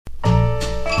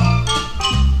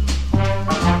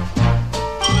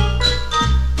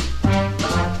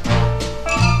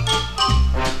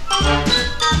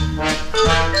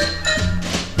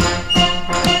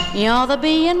You're the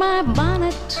bee in my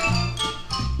bonnet.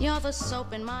 You're the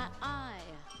soap in my eye.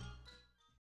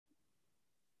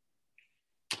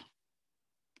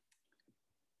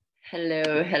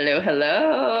 Hello, hello,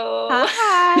 hello.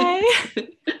 Hi.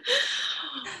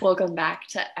 Welcome back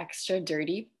to Extra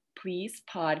Dirty Please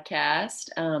podcast.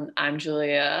 I'm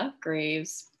Julia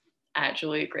Graves at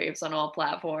Julia Graves on all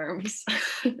platforms.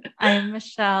 I'm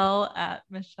Michelle at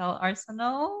Michelle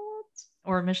Arsenal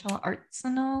or Michelle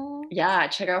Arsenal. Yeah,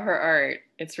 check out her art.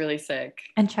 It's really sick.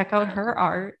 And check out her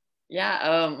art. Yeah.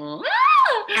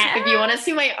 If you want to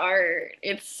see my art,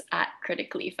 it's at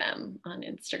Critically Femme on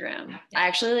Instagram. I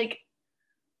actually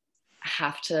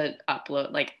have to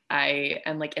upload. I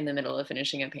am in the middle of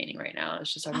finishing a painting right now. I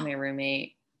was just talking to my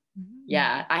roommate.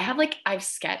 Yeah, I've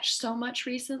sketched so much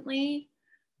recently,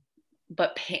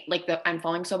 but I'm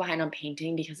falling so behind on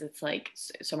painting because it's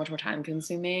so much more time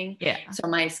consuming. Yeah. So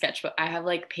my sketchbook, I have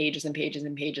pages and pages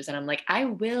and pages, and I'm I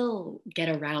will get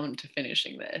around to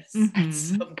finishing this at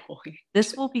some point.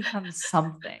 This will become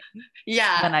something.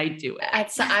 Yeah. When I do it.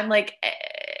 I'm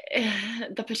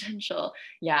the potential.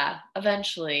 Yeah,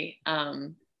 eventually.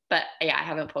 But yeah, I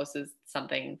haven't posted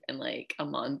something in a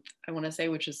month, I want to say,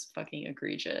 which is fucking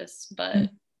egregious, but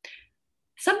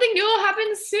something new will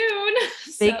happen soon.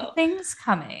 Big things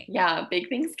coming. Yeah, big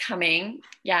things coming.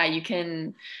 Yeah, you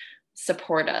can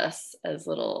support us as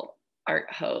little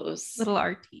art hoes. Little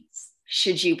artists.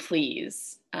 Should you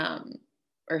please,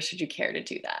 or should you care to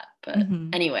do that? But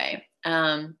anyway,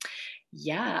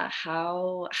 yeah,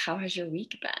 how has your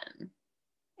week been?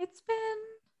 It's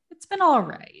been all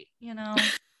right,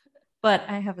 but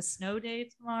I have a snow day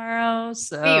tomorrow.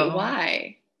 So wait,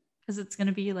 why? Because it's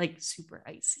gonna be super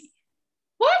icy.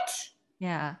 What?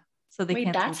 Yeah. So they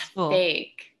wait, that's school.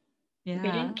 fake. Yeah.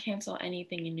 They didn't cancel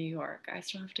anything in New York. I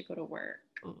still have to go to work.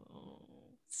 Oh,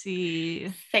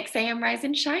 see. 6 a.m. rise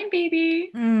and shine, baby.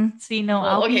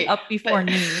 I'll be up before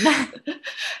noon.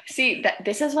 See,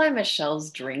 this is why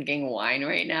Michelle's drinking wine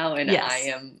right now, and yes. I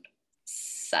am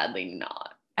sadly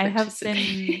not. I have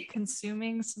been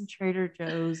consuming some Trader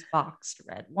Joe's boxed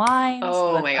red wines.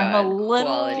 Oh my god, I'm a little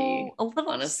quality.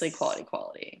 Honestly,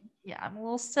 quality. Yeah, I'm a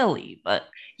little silly, but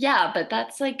yeah, but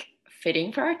that's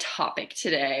fitting for our topic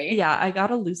today. Yeah, I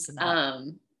gotta loosen up.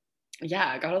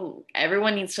 Yeah,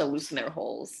 everyone needs to loosen their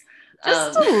holes.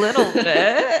 Just a little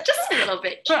bit. Just a little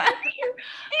bit.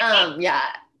 Yeah.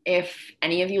 If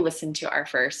any of you listened to our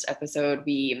first episode,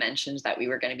 we mentioned that we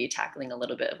were going to be tackling a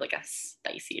little bit of a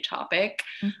spicy topic.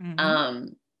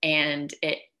 And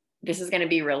this is going to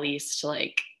be released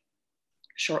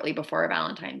shortly before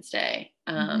Valentine's Day.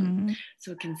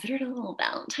 So consider it a little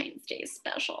Valentine's Day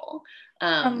special.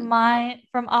 From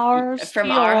our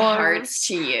hearts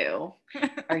to you,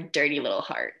 our dirty little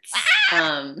hearts.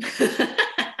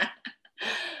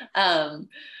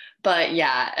 But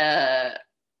yeah,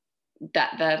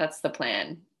 that's the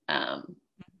plan.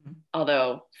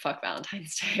 Although fuck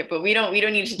Valentine's Day, but we don't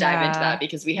need to dive into that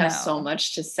because we have so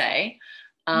much to say.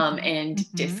 And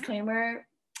disclaimer,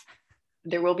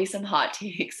 there will be some hot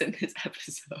takes in this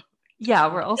episode.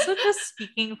 Yeah, we're also just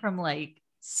speaking from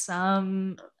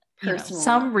some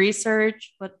some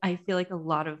research, but I feel a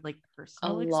lot of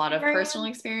personal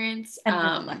experience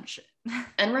and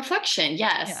reflection.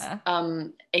 Yes. Yeah.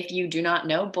 If you do not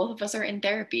know, both of us are in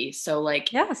therapy, so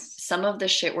yes, some of the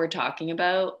shit we're talking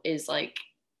about is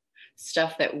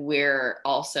stuff that we're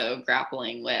also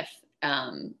grappling with,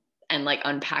 and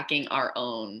unpacking our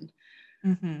own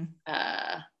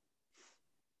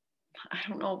I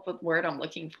don't know what word I'm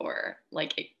looking for,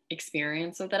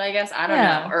 experience with it, I guess. I don't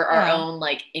know. Or our own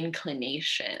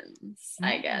inclinations,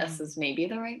 I guess is maybe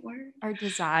the right word. Our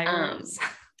desires.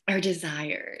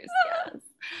 Yes.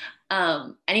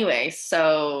 Anyway,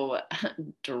 so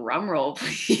drum roll,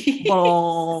 please.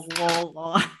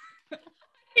 I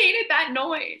hated that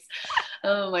noise.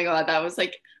 Oh my god, that was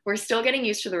we're still getting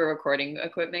used to the recording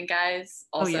equipment, guys.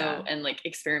 Also, and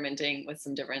experimenting with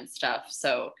some different stuff.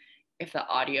 So if the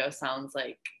audio sounds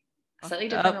slightly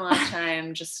different than last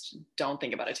time, just don't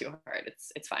think about it too hard.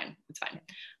 It's fine. It's fine.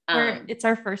 It's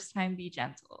our first time. Be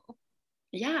gentle.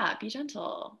 Yeah, be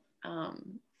gentle.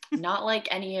 Not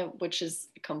any of which is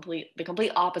the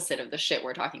complete opposite of the shit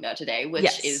we're talking about today,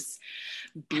 which is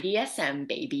BDSM,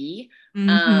 baby.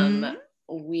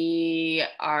 We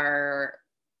are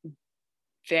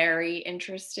very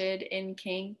interested in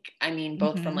kink. I mean,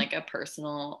 both from a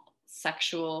personal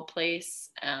sexual place,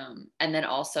 and then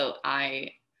also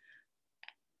I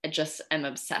just am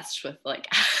obsessed with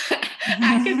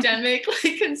academic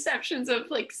conceptions of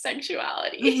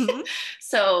sexuality.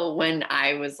 So when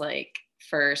I was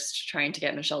first trying to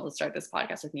get Michelle to start this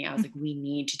podcast with me, I was like, we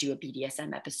need to do a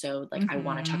BDSM episode. Like, I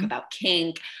want to talk about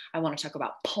kink. I want to talk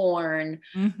about porn,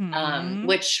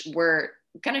 which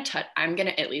I'm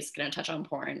at least gonna touch on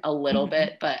porn a little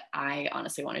bit, but I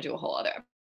honestly want to do a whole other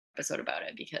episode about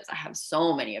it because I have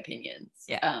so many opinions.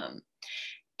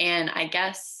 And I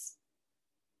guess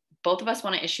both of us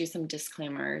want to issue some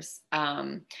disclaimers.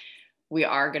 We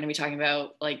are going to be talking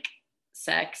about like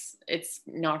sex. It's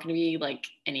not going to be like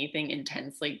anything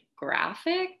intensely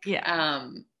graphic.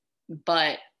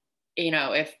 But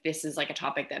if this is like a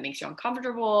topic that makes you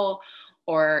uncomfortable,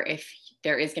 or if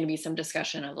there is going to be some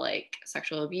discussion of like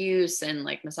sexual abuse and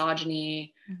like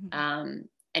misogyny,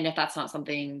 and if that's not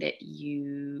something that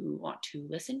you want to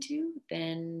listen to,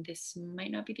 then this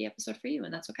might not be the episode for you,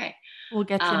 and that's okay. We'll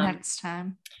get you next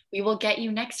time. We will get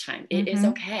you next time. It is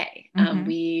okay.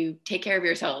 We take care of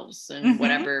yourselves in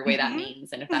whatever way that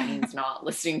means. And if that means not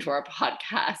listening to our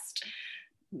podcast,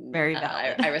 very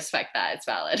valid. I respect that. It's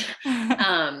valid.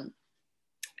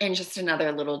 And just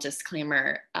another little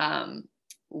disclaimer.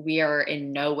 We are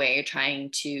in no way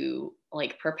trying to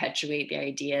like perpetuate the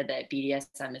idea that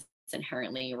BDSM is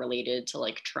inherently related to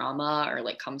like trauma or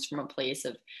like comes from a place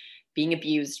of being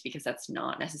abused, because that's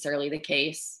not necessarily the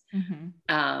case.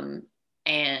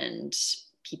 And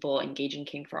people engage in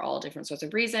kink for all different sorts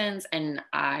of reasons, and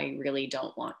I really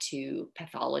don't want to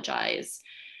pathologize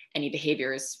any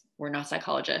behaviors. We're not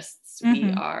psychologists.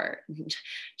 We are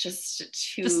just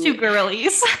two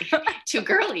girlies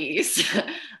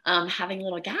having a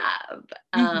little gab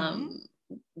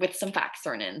with some facts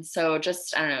thrown in. So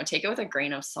just, I don't know, take it with a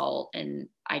grain of salt. And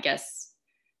I guess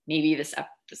maybe this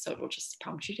episode will just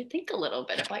prompt you to think a little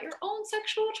bit about your own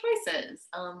sexual choices,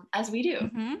 as we do.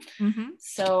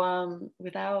 So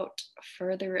without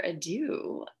further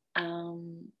ado,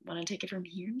 want to take it from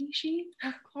here, Nishi?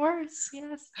 Of course,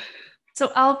 yes.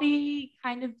 So I'll be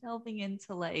kind of delving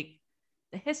into like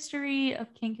the history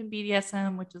of kink and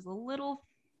BDSM, which is a little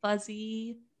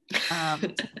fuzzy,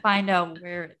 to find out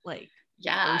where it like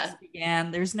first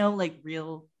began. There's no like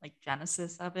real like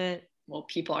genesis of it. Well,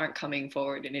 people aren't coming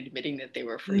forward and admitting that they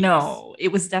were freaks. No,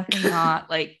 it was definitely not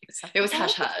like it was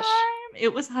hush hush.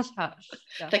 It was hush hush.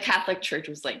 The Catholic Church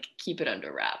was like, keep it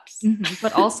under wraps.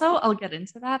 But also, I'll get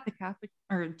into that. The Catholic,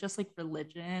 or just like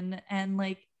religion and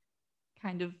like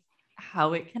kind of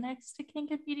how it connects to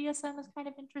kink and BDSM is kind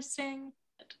of interesting.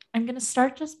 I'm gonna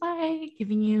start just by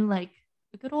giving you like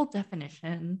a good old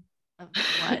definition of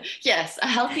what. Yes, a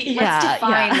healthy. Let's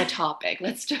define the topic.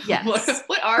 Let's do. Yes.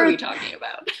 What are we talking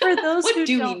about? For those who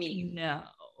don't know.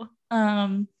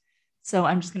 So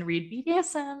I'm just going to read.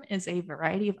 BDSM is a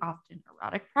variety of often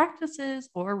erotic practices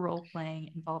or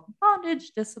role-playing involving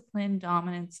bondage, discipline,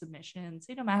 dominance, submission,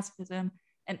 sadomasochism,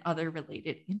 and other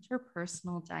related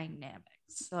interpersonal dynamics.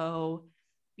 So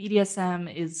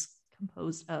BDSM is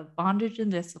composed of bondage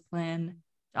and discipline,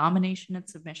 domination and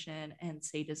submission, and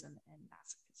sadism and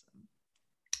masochism.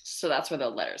 So that's where the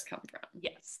letters come from.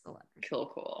 Yes, the letters.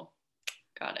 Cool.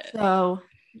 Got it. So,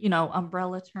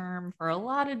 umbrella term for a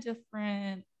lot of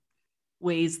different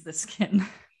ways this can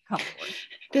come forward.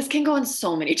 This can go in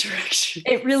so many directions.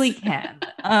 It really can.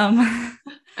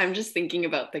 I'm just thinking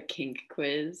about the kink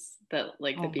quiz, the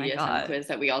BDSM quiz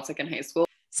that we all took in high school.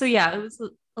 So yeah, it was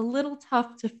a little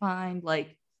tough to find,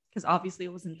 like, because obviously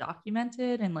it wasn't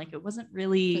documented and like it wasn't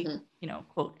really,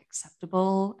 quote,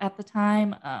 acceptable at the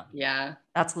time.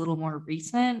 That's a little more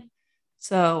recent.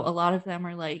 So a lot of them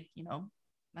are like,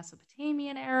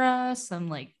 Mesopotamian era, some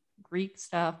like Greek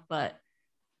stuff, but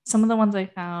some of the ones I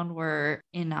found were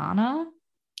Inanna.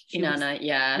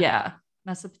 Yeah.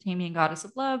 Mesopotamian goddess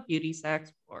of love, beauty,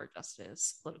 sex, war,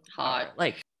 justice, political power.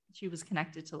 Like she was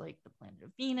connected to like the planet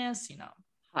of Venus,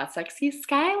 Hot, sexy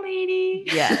sky lady.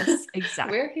 Yes,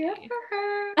 exactly. We're here for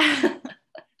her.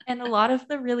 And a lot of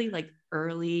the really like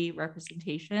early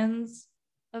representations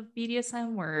of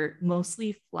BDSM were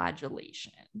mostly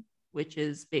flagellation, which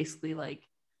is basically like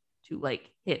to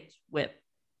like hit, whip,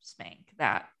 spank,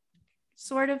 that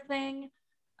sort of thing.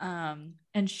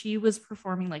 And she was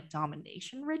performing like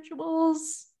domination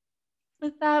rituals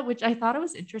with that, which I thought it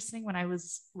was interesting when I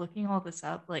was looking all this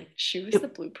up. Like she was the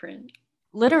blueprint.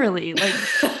 Literally, like,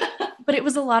 but it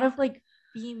was a lot of like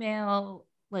female,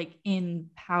 like in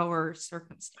power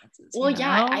circumstances. Well,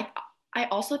 yeah, I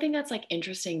also think that's like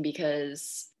interesting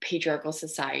because patriarchal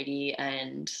society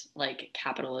and like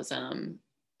capitalism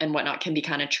and whatnot can be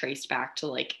kind of traced back to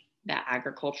like that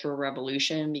agricultural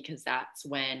revolution, because that's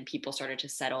when people started to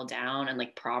settle down and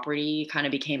like property kind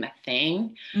of became a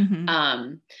thing.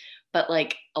 But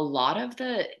like a lot of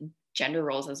the gender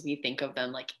roles as we think of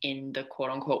them like in the quote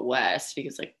unquote West,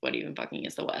 because like what even fucking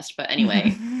is the West? But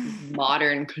anyway,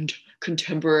 modern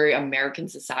contemporary American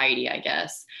society, I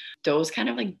guess, those kind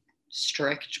of like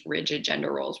strict, rigid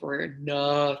gender roles were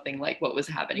nothing like what was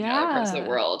happening in other parts of the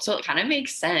world. So it kind of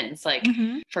makes sense like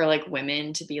for like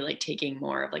women to be like taking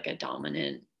more of like a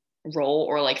dominant role,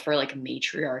 or like for like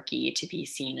matriarchy to be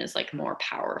seen as like more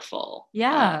powerful.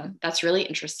 That's really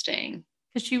interesting.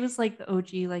 Because she was like the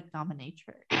OG like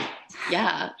dominatrix.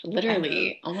 Yeah,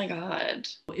 literally. Oh my God.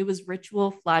 It was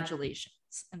ritual flagellations.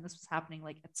 And this was happening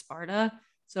like at Sparta.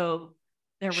 So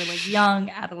there were like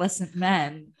young adolescent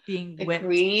men being whipped.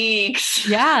 Greeks.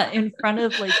 Yeah, in front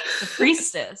of like the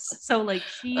priestess. So like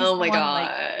she's oh my God.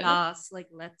 like, yes, like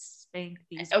let's spank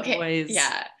these boys.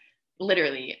 Yeah.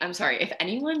 Literally, I'm sorry. If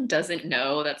anyone doesn't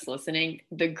know that's listening,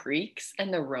 the Greeks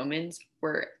and the Romans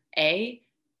were A,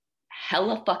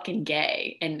 hella fucking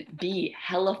gay, and B,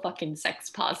 hella fucking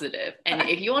sex positive. And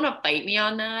if you want to fight me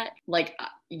on that, like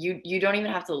you don't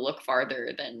even have to look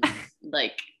farther than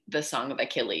like the Song of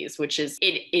Achilles, which is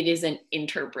it is an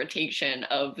interpretation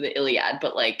of the Iliad,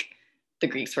 but like the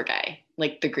Greeks were gay.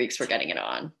 Like the Greeks were getting it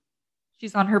on.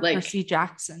 She's on her like, Percy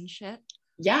Jackson shit.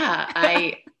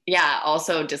 Yeah,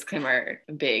 also disclaimer,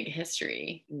 big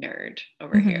history nerd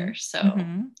over here. So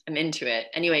I'm into it.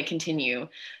 Anyway, continue.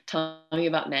 Tell me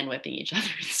about men whipping each other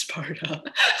in Sparta.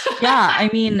 Yeah,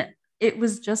 I mean, it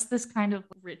was just this kind of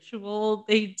ritual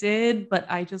they did, but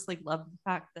I just like love the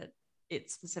fact that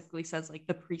it specifically says like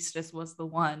the priestess was the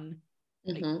one.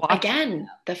 Like,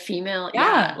 again, the female,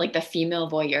 like the female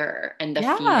voyeur and the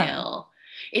female.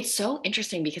 It's so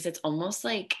interesting because it's almost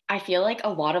like I feel like a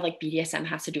lot of like BDSM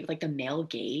has to do with like the male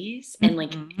gaze and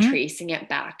like tracing it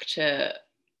back to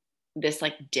this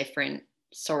like different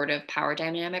sort of power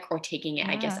dynamic, or taking it,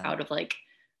 I guess, out of like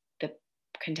the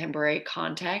contemporary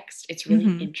context. It's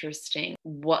really interesting.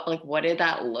 What did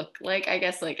that look like? I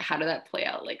guess like how did that play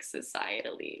out like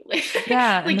societally? Like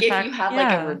like if you have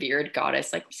like a revered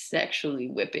goddess like sexually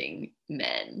whipping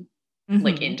men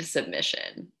like into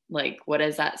submission, like what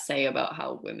does that say about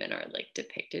how women are like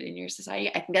depicted in your society?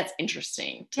 I think that's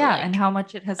interesting to, like, and how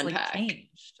much it has unpack. like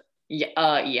changed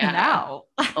now.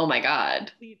 Oh my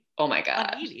God.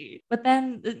 But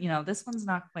then this one's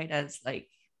not quite as like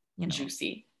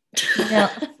juicy.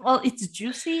 Well, it's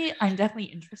juicy. I'm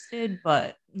definitely interested,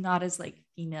 but not as like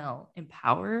female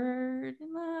empowered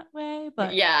in that way.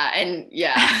 But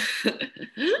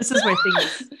this is where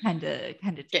things kind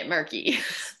of get murky.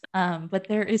 But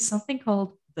there is something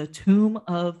called the Tomb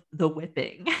of the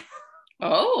Whipping.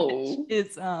 Oh,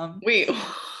 it's wait,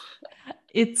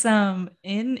 it's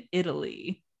in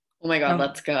Italy. Oh my God,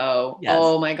 let's go. Yes.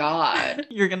 Oh my God.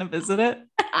 You're gonna visit it?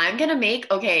 I'm gonna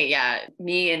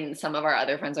me and some of our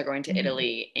other friends are going to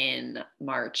Italy in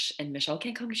March, and Michelle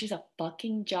can't come because she's a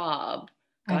fucking job.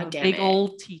 God damn it. Big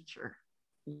old teacher.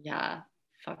 Yeah,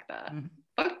 fuck that.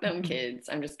 Fuck them kids.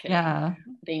 I'm just kidding. Yeah.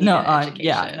 They need an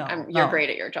education. You're great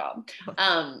at your job.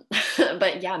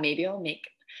 But yeah, maybe I'll make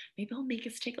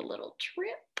us take a little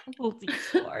trip. We'll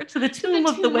detour to the Tomb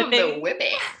of the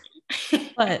Whipping.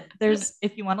 But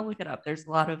if you want to look it up, there's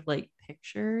a lot of like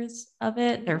pictures of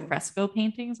it. They're fresco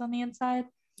paintings on the inside.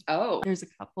 Oh. There's a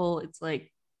couple. It's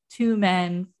like two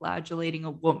men flagellating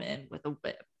a woman with a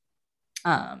whip.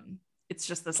 It's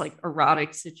just this like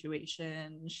erotic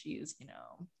situation. She's,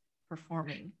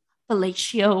 performing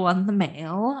fellatio on the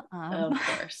male. Of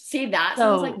course. See, that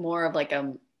sounds like more of like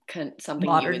something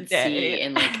you would see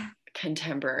in like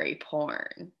contemporary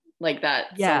porn. Like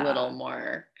that's a little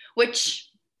more, which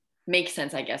makes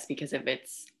sense, I guess, because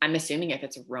I'm assuming if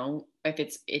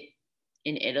it's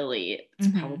in Italy, it's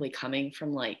probably coming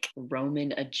from like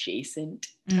Roman adjacent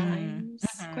times,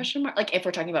 question mark. Like if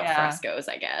we're talking about frescoes,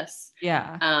 I guess.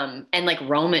 Yeah. And like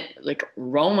Rome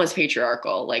was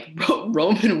patriarchal. Like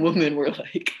Roman women were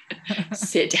like,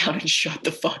 sit down and shut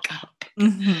the fuck up.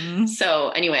 So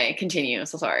anyway, continue.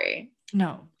 So sorry.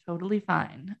 No, totally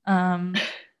fine.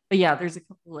 But yeah, there's a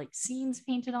couple like scenes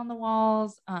painted on the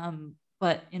walls.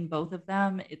 But in both of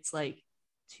them, it's like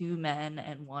two men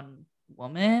and one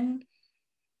woman.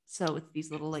 So it's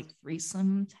these little like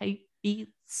threesome type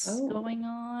beats going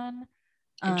on.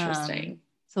 Interesting.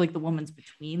 So like the woman's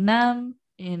between them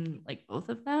in like both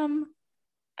of them.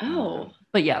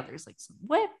 But yeah, there's like some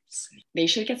whips. They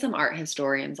should get some art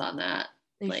historians on that.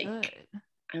 They should.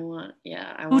 I want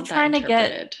that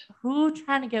interpreted. Who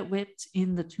trying to get whipped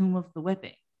in the Tomb of the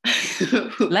Whipping?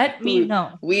 Let me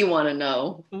know. We want to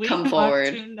know. Come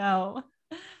forward. To know.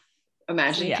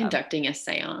 Imagine conducting a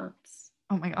seance.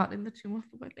 Oh my God, in the Tomb of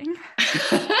the Whipping.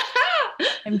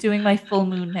 I'm doing my full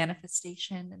moon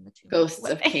manifestation in the 2 Ghosts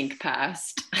months of Kink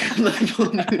past. My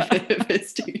full moon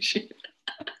manifestation.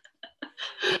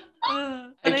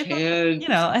 I can't.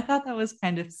 I thought that was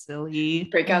kind of silly.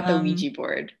 Break out the Ouija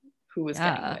board. Who was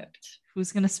getting whipped?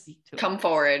 Who's gonna speak to Come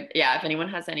forward. Yeah, if anyone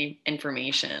has any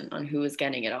information on who is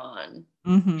getting it on,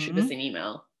 shoot us an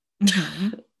email.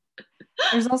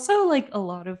 There's also like a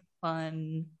lot of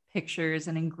fun pictures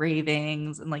and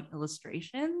engravings and like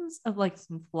illustrations of like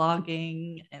some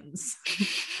flogging and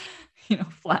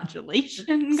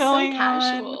flagellation going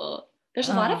on. There's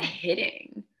a lot of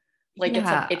hitting. Like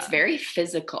it's very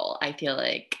physical, I feel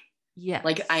like. Yeah.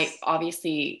 Like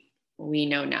we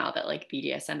know now that like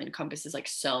BDSM encompasses like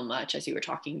so much, as you were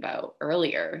talking about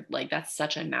earlier. Like that's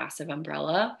such a massive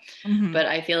umbrella. But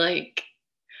I feel like,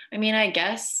 I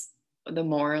guess the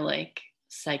more like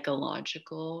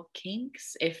psychological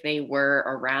kinks, if they were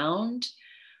around,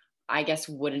 I guess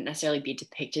wouldn't necessarily be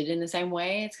depicted in the same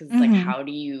way. It's because it's like, how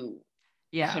do you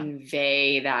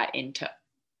convey that into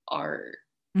art?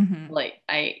 Like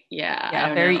I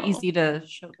don't very know. easy to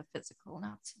show the physical,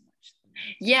 not so much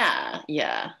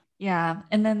yeah.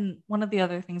 And then one of the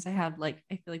other things I had, like,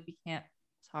 I feel like we can't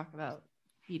talk about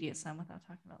BDSM without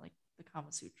talking about like the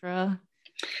Kama Sutra.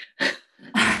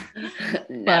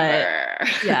 Never.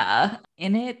 But yeah,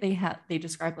 in it they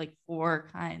describe like 4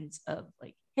 kinds of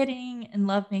like hitting and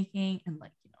lovemaking and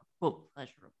like quote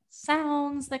pleasurable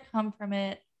sounds that come from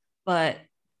it. But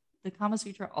the Kama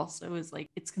Sutra also is like,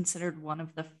 it's considered one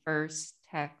of the first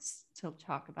texts to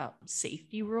talk about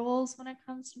safety rules when it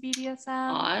comes to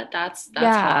BDSM. That's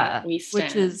hot. We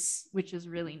stand. Which is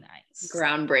really nice.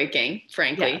 Groundbreaking,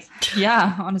 frankly. Yes.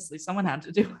 Yeah, honestly, someone had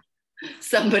to do it.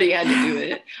 Somebody had to do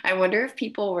it. I wonder if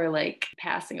people were like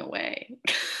passing away.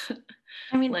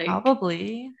 Like,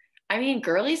 probably.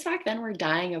 Girlies back then were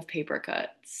dying of paper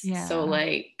cuts. Yeah. So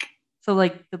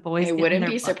the boys, it wouldn't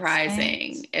be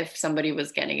surprising if somebody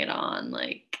was getting it on.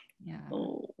 Like, a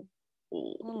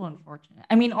little unfortunate.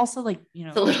 Also, like,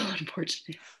 it's a little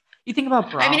unfortunate. You think about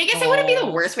brothels. I guess it wouldn't be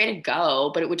the worst way to go,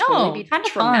 but it would totally be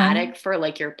traumatic for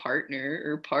like your partner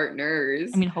or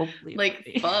partners. Hopefully.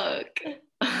 Like, fuck.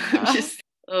 Just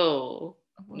no.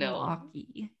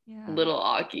 Aki. Yeah. Little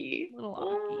Aki.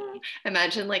 Aki.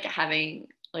 Imagine like having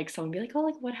like someone be like, oh,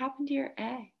 like what happened to your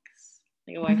ex?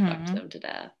 Like, oh, I fucked them to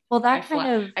death. Well,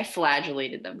 I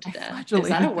flagellated them to death. Is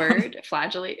that a word?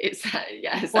 Flagellate? Is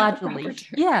that flagellate?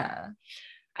 Yeah.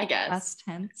 I guess. Past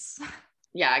tense.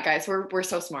 Yeah, guys, we're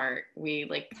so smart. We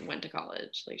like went to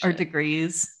college. Like our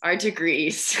degrees.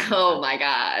 Oh my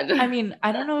god.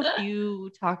 I don't know if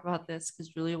you talk about this because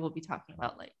Julia will be talking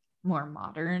about like more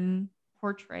modern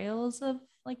portrayals of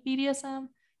like BDSM,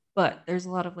 but there's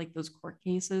a lot of like those court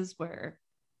cases where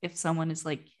if someone is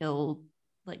like killed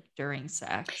like during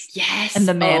sex, yes, and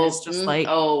the man is just like,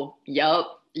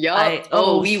 yup.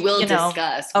 We will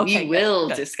discuss. We will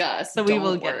discuss. So Don't we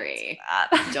will worry.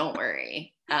 Don't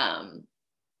worry.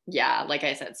 Yeah, like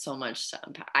I said, so much to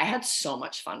unpack. I had so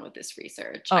much fun with this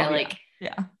research. I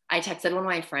texted one of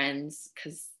my friends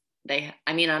because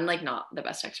I'm like not the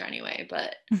best texter anyway,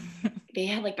 but they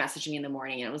had like messaged me in the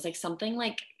morning and it was like something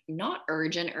like not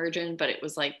urgent, but it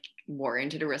was like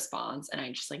warranted a response, and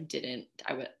I just like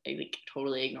I like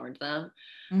totally ignored them.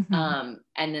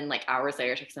 And then like hours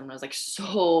later I texted them and I was like,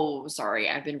 so sorry,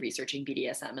 I've been researching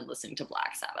BDSM and listening to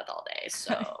Black Sabbath all day,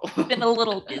 so been a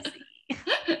little busy.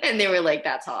 And they were like,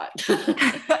 that's hot.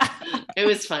 It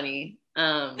was funny.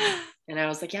 And I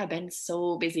was like, yeah, Ben's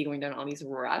so busy going down all these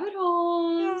rabbit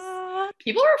holes. Yeah.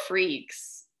 People are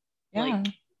freaks. Yeah. Like,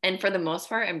 and for the most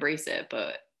part, embrace it,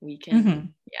 but we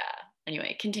can,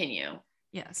 Anyway, continue.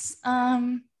 Yes.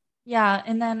 Yeah.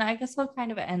 And then I guess I'll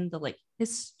kind of end the like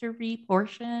history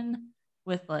portion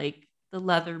with like the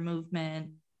leather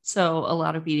movement. So a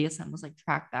lot of BDSM was like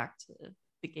tracked back to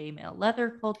the gay male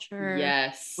leather culture.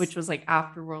 Yes. Which was like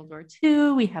after World War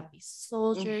II. We have these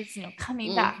soldiers,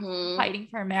 coming back, fighting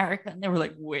for America. And they were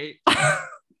like, wait.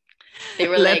 They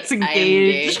were let's like,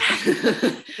 engage.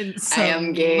 I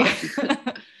am gay.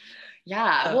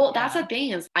 Yeah, well, that's the thing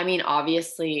is,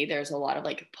 obviously there's a lot of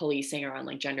like policing around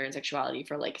like gender and sexuality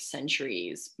for like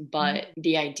centuries, but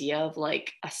the idea of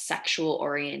like a sexual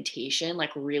orientation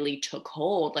like really took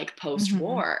hold like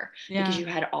post-war, because you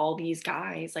had all these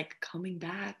guys like coming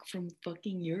back from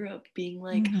fucking Europe being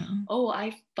like, oh,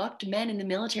 I fucked men in the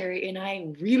military and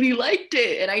I really liked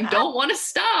it and I don't want to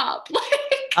stop.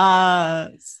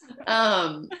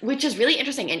 Which is really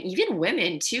interesting. And even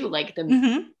women too, like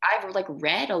I've like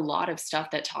read a lot of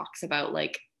stuff that talks about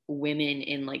like women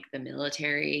in like the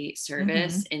military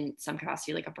service in some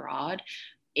capacity, like abroad,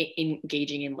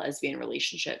 engaging in lesbian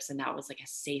relationships, and that was like a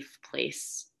safe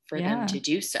place for them to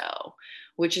do so,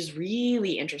 which is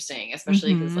really interesting,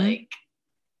 especially because like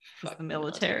fuck the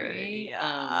military.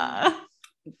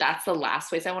 That's the last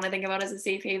place I want to think about as a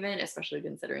safe haven, especially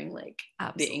considering like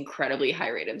the incredibly high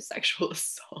rate of sexual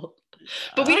assault.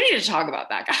 But we don't need to talk about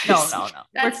that, guys. No.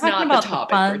 That's not the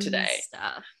topic for today.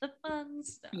 The fun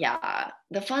stuff. Yeah,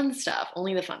 the fun stuff.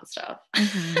 Only the fun stuff.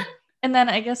 And then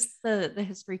I guess the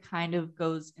history kind of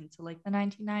goes into like the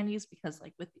 1990s because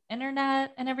like with the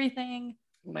internet and everything,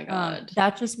 oh my God,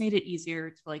 that just made it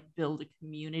easier to like build a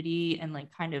community and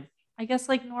like kind of, I guess,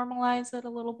 like normalize it a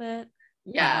little bit.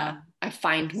 Yeah, I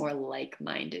find more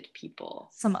like-minded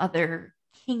people. Some other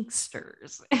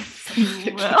kinksters, if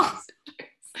you will.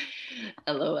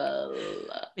 LOL.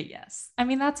 But yes, I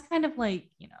mean, that's kind of like,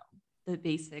 you know, the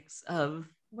basics of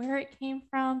where it came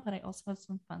from. But I also have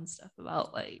some fun stuff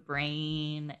about like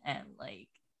brain and like,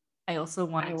 I also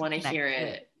want to hear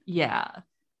it. Yeah.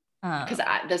 Because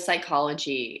the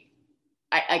psychology,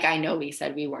 I know we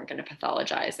said we weren't going to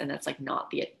pathologize, and that's like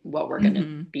not what we're going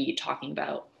to be talking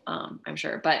about. I'm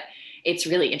sure, but it's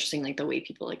really interesting, like the way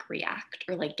people like react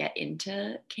or like get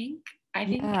into kink, I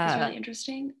think is really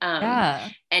interesting.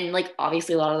 And like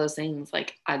obviously a lot of those things,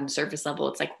 like on surface level,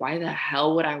 it's like, why the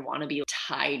hell would I want to be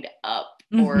tied up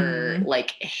or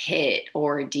like hit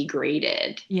or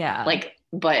degraded? Yeah. Like,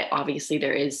 but obviously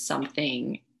there is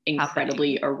something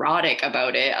incredibly erotic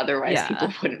about it. Otherwise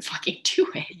people wouldn't fucking do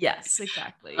it. Yes,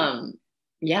 exactly.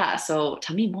 Yeah. So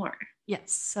tell me more.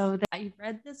 Yes. So I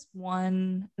read this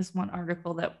one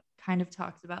article that kind of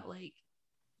talks about like,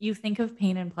 you think of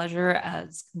pain and pleasure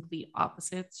as complete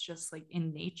opposites, just like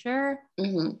in nature.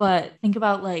 But think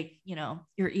about like, you know,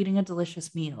 you're eating a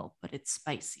delicious meal, but it's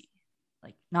spicy.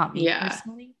 Like not me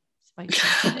personally. Spicy.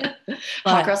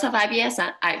 Hot girls have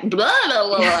IBSM. Blah, blah,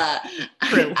 blah, blah.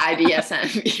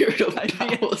 IBSM, irritable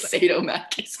bowel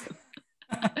sadomasochism.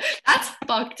 That's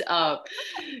fucked up.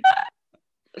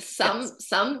 Some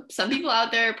people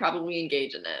out there probably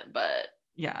engage in it, but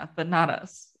but not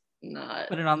us.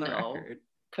 Put it on the record.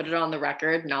 Put it on the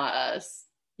record, not us.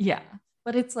 Yeah,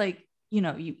 but it's like, you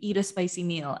know, you eat a spicy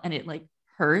meal and it like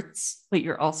hurts, but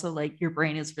you're also like, your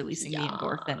brain is releasing the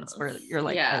endorphins where you're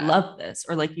like, I love this.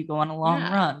 Or like you go on a long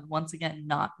run. Once again,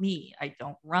 not me. I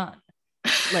don't run.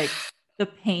 Like the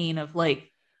pain of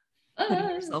like putting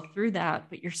yourself through that,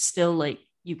 but you're still like,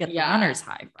 you get the runner's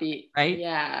high from it, right?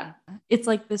 Yeah. It's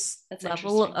like this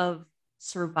level of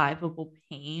survivable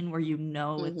pain where you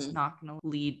know it's not going to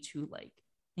lead to like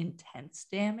intense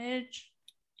damage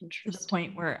to the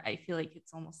point where I feel like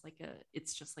it's almost like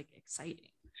it's just like exciting.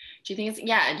 Do you think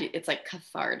it's like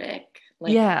cathartic,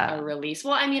 like a release?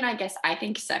 Well, I mean, I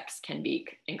think sex can be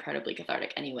incredibly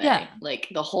cathartic anyway. Yeah. Like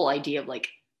the whole idea of like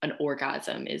an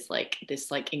orgasm is like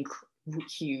this like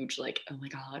huge like, oh my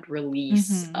God,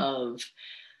 release of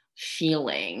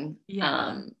feeling,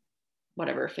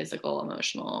 whatever, physical,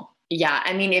 emotional. Yeah,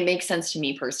 I mean, it makes sense to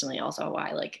me personally also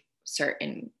why like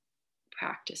certain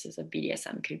practices of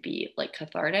BDSM could be like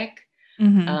cathartic.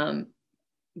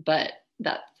 But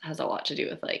that has a lot to do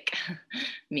with like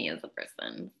me as a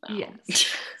person. So.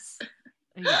 Yes.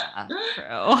 Yeah,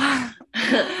 true.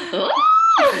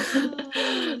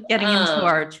 Getting into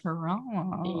our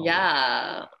trauma.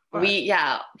 Yeah.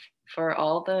 For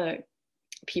all the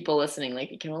people listening, like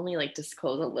we can only like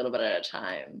disclose a little bit at a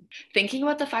time. Thinking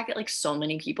about the fact that like so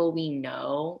many people we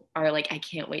know are like, I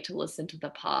can't wait to listen to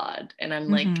the pod, and I'm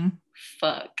like,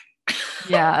 fuck.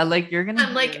 Yeah, like you're gonna.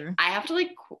 I'm like, I have to like,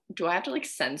 do I have to like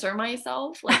censor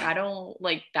myself? Like, I don't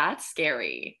like, that's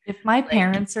scary. If my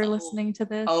parents are listening to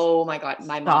this, oh my God,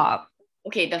 my mom.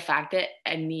 Okay, the fact that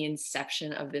in the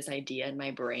inception of this idea in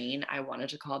my brain, I wanted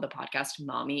to call the podcast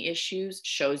Mommy Issues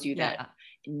shows you that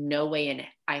no way, and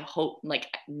I hope, like,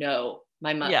 no,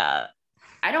 my mom. Yeah.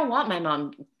 I don't want my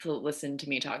mom to listen to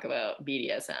me talk about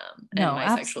BDSM and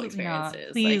my sexual experiences.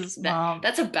 Not. Please, like, Mom.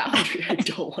 That's a boundary I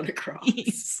don't want to cross.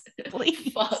 Please.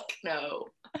 Fuck no.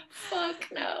 Fuck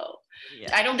no.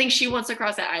 Yeah. I don't think she wants to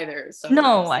cross it either. So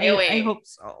no, I hope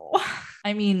so.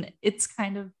 I mean, it's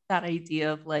kind of that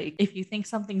idea of like, if you think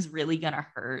something's really gonna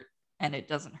hurt and it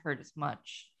doesn't hurt as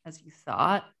much as you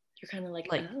thought, you're kind of like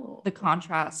oh. The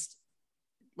contrast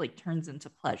like turns into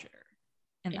pleasure.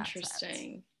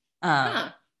 Interesting.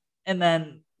 And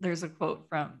then there's a quote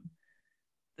from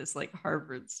this like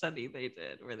Harvard study they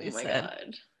did where they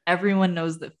said, everyone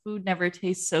knows that food never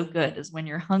tastes so good as when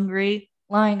you're hungry.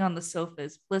 Lying on the sofa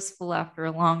is blissful after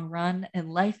a long run,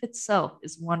 and life itself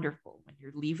is wonderful when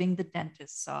you're leaving the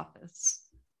dentist's office.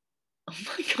 Oh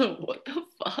my God, what the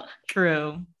fuck?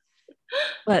 True.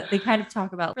 But they kind of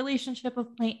talk about relationship of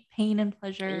pain and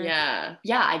pleasure. Yeah.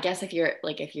 I guess if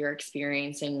you're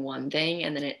experiencing one thing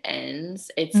and then it ends,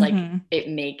 it's like it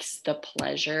makes the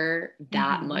pleasure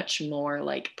that much more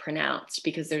like pronounced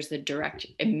because there's the direct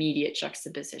immediate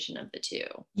juxtaposition of the two.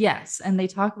 Yes, and they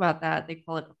talk about that. They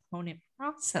call it opponent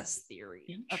process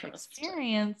theory of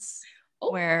experience,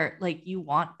 where like you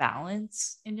want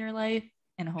balance in your life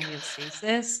and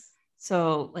homeostasis.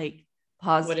 So like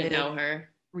positive wouldn't know her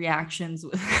reactions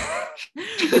with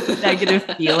negative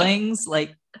feelings,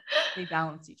 like they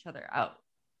balance each other out.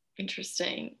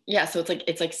 Interesting. Yeah, so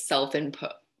it's like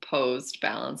self-imposed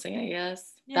balancing, I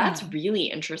guess. Yeah. That's really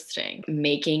interesting.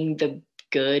 Making the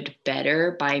good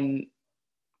better by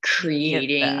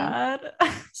creating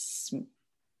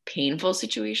painful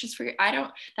situations for you.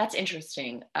 That's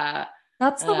interesting.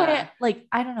 That's the way, like,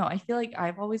 I don't know. I feel like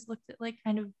I've always looked at like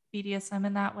kind of BDSM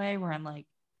in that way, where I'm like,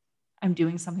 I'm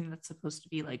doing something that's supposed to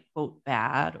be like quote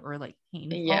bad or like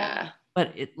painful. Yeah.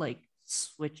 But it like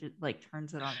switches, like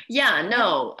turns it on. Yeah,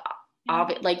 no. Yeah.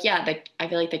 Like, yeah, I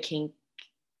feel like the kink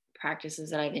practices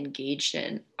that I've engaged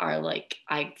in are like,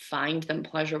 I find them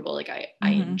pleasurable. Like I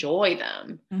enjoy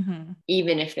them,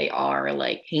 even if they are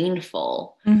like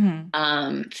painful,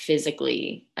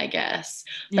 physically, I guess.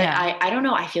 But yeah. I don't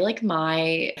know. I feel like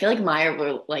my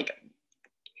like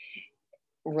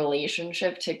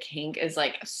relationship to kink is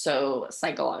like so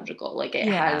psychological. Like it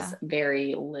has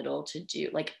very little to do,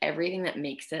 like everything that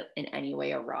makes it in any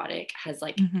way erotic has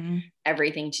like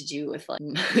everything to do with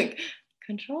like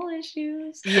control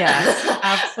issues. Yes,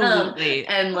 absolutely.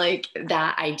 And like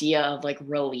that idea of like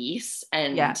release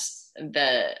and and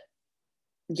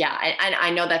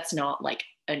I know that's not like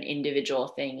an individual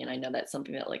thing, and I know that's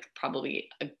something that like probably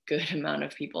a good amount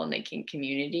of people in the kink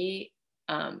community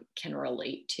can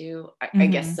relate to. I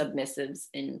guess submissives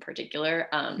in particular.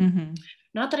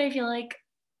 Not that I feel like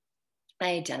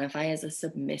I identify as a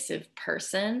submissive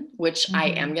person, which I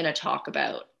am going to talk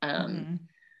about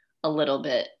a little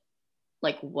bit,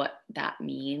 like what that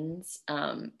means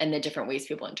and the different ways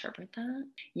people interpret that.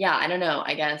 Yeah, I don't know.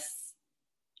 I guess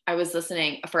I was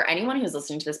listening, for anyone who's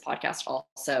listening to this podcast,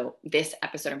 also this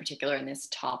episode in particular and this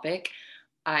topic,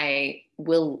 we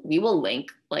will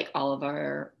link like all of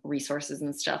our resources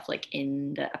and stuff like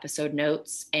in the episode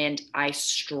notes. And I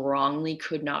strongly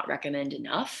could not recommend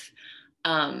enough.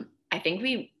 I think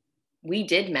we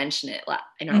did mention it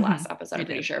in our last episode, I'm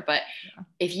pretty sure. But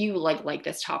if you like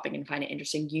this topic and find it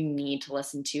interesting, you need to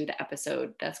listen to the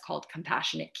episode that's called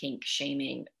Compassionate Kink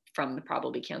Shaming from the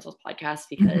Probably Cancelled podcast,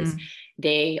 because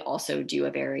they also do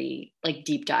a very like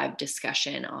deep dive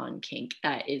discussion on kink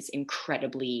that is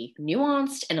incredibly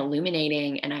nuanced and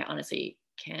illuminating. And I honestly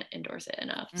can't endorse it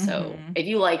enough. So if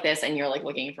you like this and you're like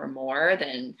looking for more,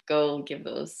 then go give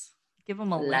them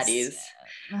a listen.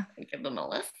 Give them a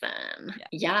listen.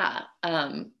 Yeah.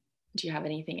 Do you have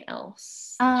anything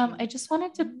else? I just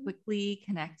wanted to quickly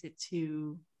connect it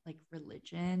to like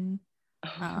religion.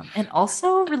 And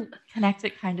also connect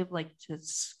it kind of like to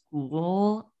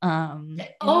school.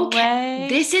 Okay,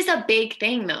 this is a big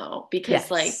thing though, because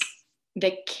like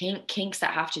the kinks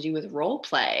that have to do with role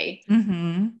play,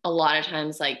 a lot of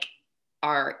times like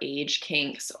are age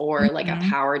kinks or like a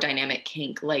power dynamic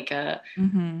kink, like a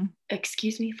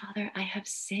excuse me, Father, I have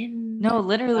sinned. No,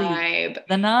 literally vibe.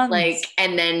 The nuns, like,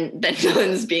 and then the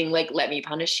nuns being like, let me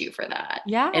punish you for that.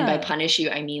 Yeah, and by punish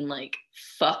you I mean like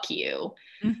fuck you.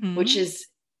 Which is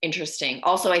interesting.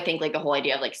 Also, I think like the whole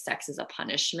idea of like sex is a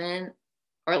punishment,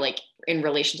 or like in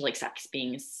relation to like sex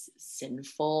being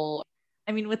sinful.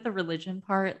 I mean, with the religion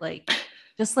part, like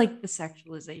just like the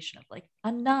sexualization of like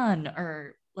a nun,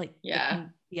 or like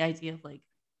the idea of like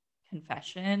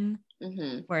confession,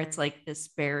 where it's like this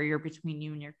barrier between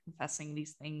you and you're confessing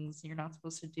these things you're not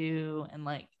supposed to do, and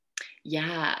like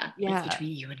it's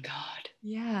between you and God,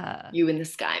 you and the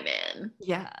sky man.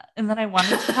 And then I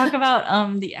wanted to talk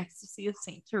about the ecstasy of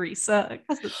Saint Teresa,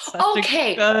 because it's such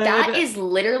that is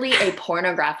literally a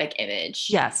pornographic image.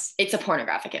 Yes, it's a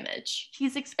pornographic image.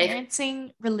 She's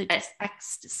experiencing religious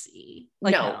ecstasy.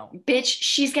 Like, no, bitch,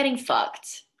 she's getting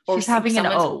fucked, or she's having an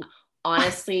O.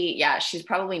 Honestly, she's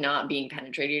probably not being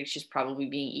penetrated. She's probably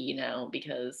being eaten out,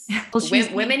 because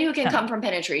women who can come from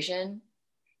penetration,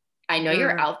 I know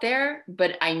you're out there,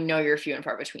 but I know you're few and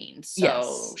far between.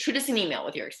 So shoot us an email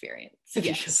with your experience.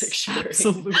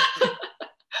 Absolutely.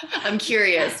 I'm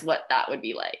curious what that would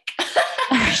be like.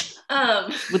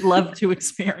 Would love to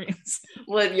experience.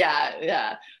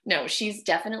 Well, no, she's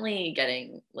definitely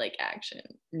getting like action.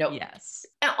 No. Yes.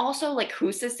 And also, like,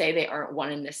 who's to say they aren't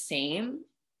one and the same?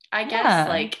 I guess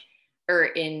like, or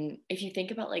if you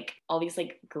think about like all these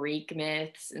like Greek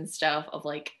myths and stuff of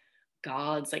like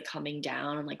gods like coming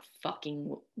down and like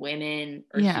fucking women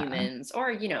or humans,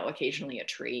 or, you know, occasionally a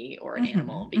tree or an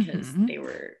animal, because they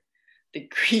were the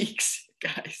Greeks,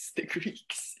 guys, the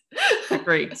Greeks.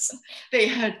 They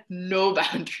had no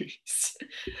boundaries.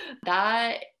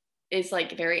 That is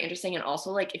like very interesting. And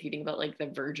also, like, if you think about like the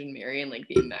Virgin Mary and like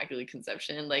the Immaculate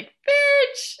Conception, like,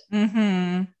 bitch,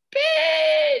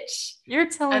 you're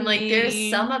telling and like me there's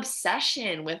some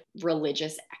obsession with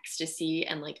religious ecstasy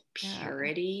and like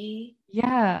purity.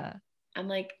 I'm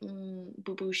like, boo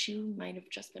boo, she might have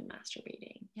just been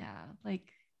masturbating. Like,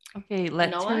 okay,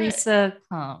 let Teresa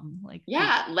come. Like,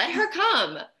 let her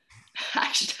come.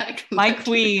 Hashtag my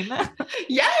queen.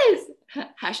 Yes.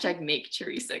 Hashtag make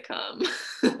Teresa come.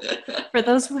 For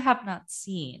those who have not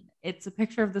seen, it's a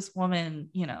picture of this woman,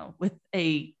 you know, with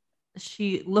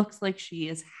she looks like she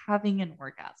is having an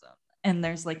orgasm, and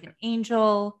there's like an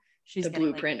angel. She's the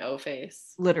getting, blueprint like, O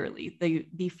face. Literally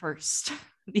the first of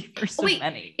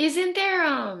many. Isn't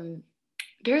there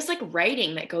there's like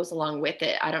writing that goes along with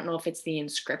it? I don't know if it's the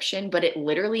inscription, but it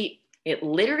literally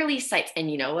cites, and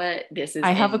you know what? This is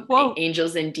I have a quote.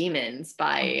 Angels and Demons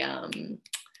by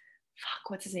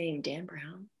what's his name? Dan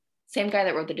Brown. Same guy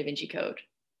that wrote the Da Vinci Code.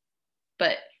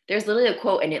 But there's literally a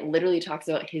quote, and it literally talks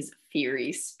about his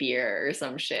Fury spear or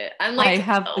some shit. I'm like, I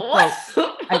have the quote.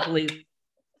 I believe.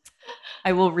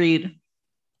 I will read.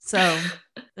 So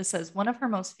this says, one of her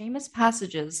most famous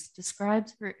passages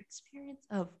describes her experience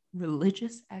of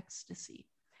religious ecstasy.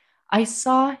 I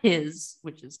saw his,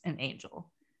 which is an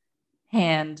angel,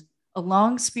 hand a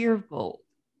long spear of gold.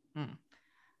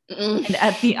 And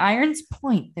at the iron's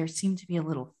point, there seemed to be a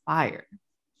little fire.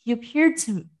 He appeared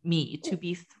to me to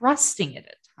be thrusting it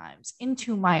at times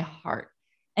into my heart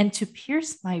and to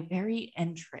pierce my very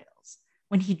entrails.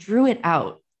 When he drew it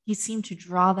out, he seemed to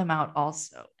draw them out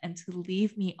also, and to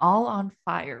leave me all on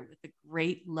fire with the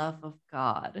great love of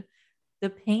God. The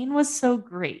pain was so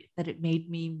great that it made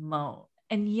me moan,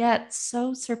 and yet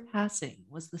so surpassing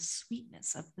was the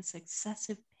sweetness of this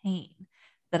excessive pain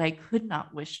that I could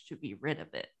not wish to be rid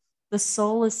of it. The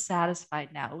soul is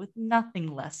satisfied now with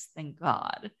nothing less than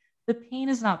God. The pain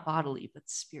is not bodily, but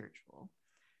spiritual,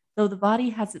 though the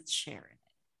body has its share in it.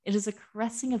 It is a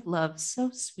caressing of love so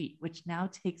sweet, which now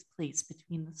takes place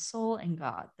between the soul and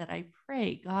God, that I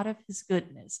pray God of his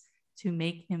goodness to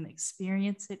make him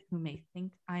experience it who may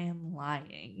think I am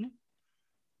lying.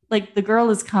 Like, the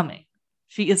girl is coming.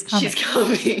 She is coming. She's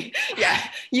coming. Yeah.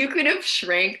 You could have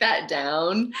shrank that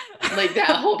down, like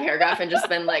that whole paragraph, and just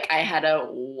been like, I had a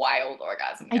wild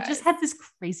orgasm, guys. I just had this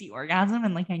crazy orgasm,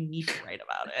 and like, I need to write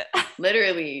about it.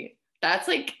 Literally. That's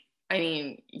like, I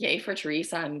mean, yay for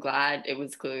Teresa. I'm glad. It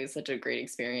was clearly such a great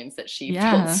experience that she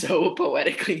felt so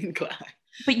poetically inclined.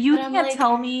 But you can't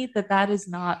tell me that that is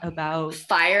not about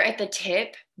fire at the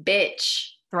tip,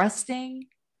 bitch. Thrusting.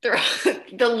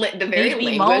 The very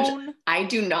language. Moan. I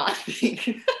do not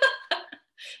think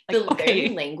very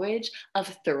language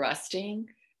of thrusting.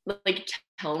 Like,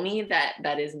 tell me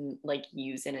that is like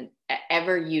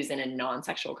ever used in a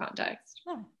non-sexual context.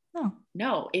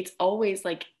 No. It's always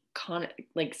like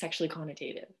sexually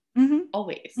connotated.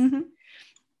 Always.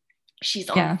 She's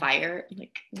on fire.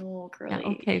 Like, no, girl. Yeah,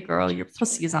 okay, girl, your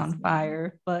pussy's on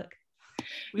fire. But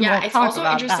it's also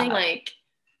interesting. That. Like,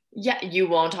 you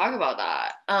won't talk about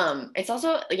that. It's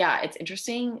also it's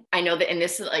interesting. I know that, and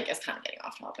this is like it's kind of getting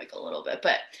off topic a little bit,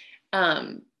 but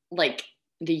like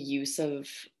the use of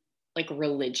like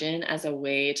religion as a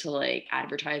way to like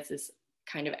advertise this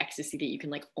kind of ecstasy that you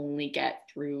can like only get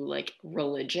through like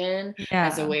religion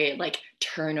as a way like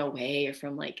turn away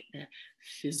from like the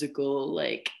physical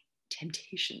like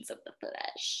temptations of the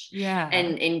flesh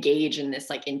and engage in this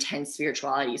like intense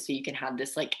spirituality so you can have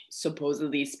this like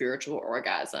supposedly spiritual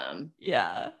orgasm.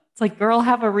 It's like, girl,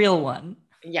 have a real one.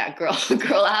 Girl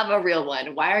have a real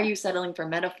one. Why are you settling for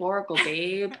metaphorical,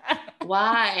 babe?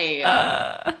 Why?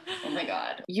 Oh my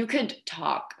God. You could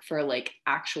talk for like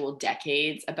actual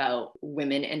decades about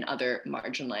women and other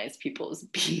marginalized peoples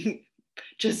being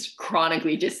just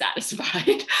chronically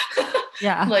dissatisfied.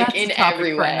 Like in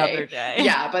every way.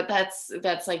 But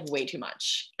that's like way too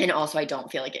much. And also I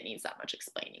don't feel like it needs that much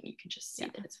explaining. You can just see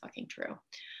that it's fucking true.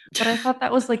 But I thought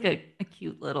that was like a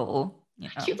cute little,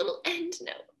 cute little end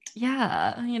note.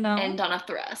 End on a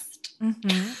thrust.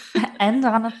 End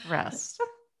on a thrust.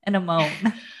 And a moan.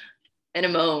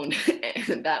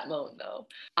 That moan though.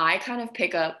 I kind of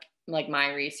pick up like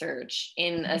my research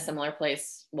in a similar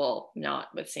place. Well, not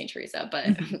with Saint Teresa, but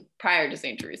prior to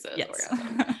Saint Teresa's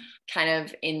orgasm. kind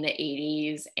of in the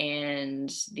 80s and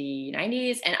the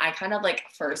 90s. And I kind of like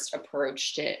first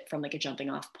approached it from like a jumping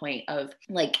off point of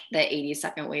like the 80s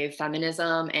second wave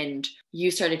feminism. And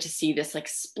you started to see this like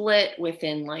split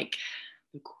within like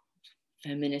the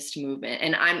feminist movement.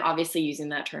 And I'm obviously using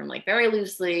that term like very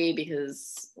loosely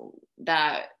because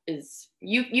that is,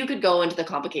 you could go into the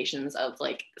complications of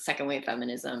like second wave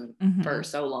feminism for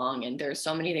so long. And there's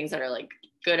so many things that are like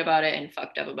good about it and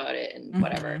fucked up about it and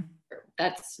whatever.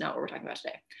 That's not what we're talking about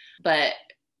today. But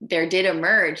there did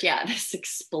emerge, this like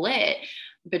split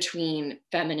between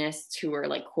feminists who were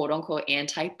like quote unquote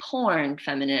anti-porn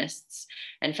feminists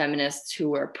and feminists who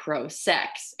were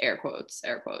pro-sex, air quotes,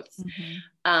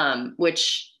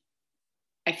 which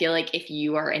I feel like if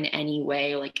you are in any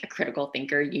way like a critical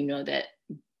thinker, you know that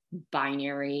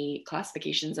binary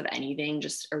classifications of anything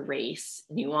just erase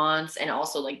nuance. And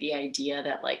also like the idea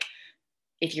that like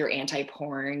if you're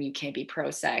anti-porn, you can't be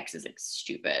pro-sex is like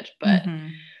stupid. But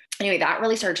anyway, that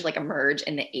really started to like emerge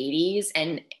in the 80s.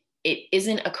 And it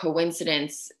isn't a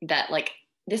coincidence that like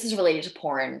this is related to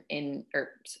porn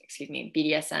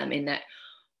BDSM, in that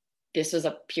this was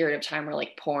a period of time where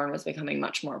like porn was becoming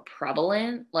much more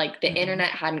prevalent. Like the internet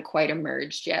hadn't quite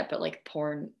emerged yet, but like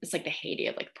porn, it's like the heyday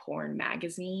of like porn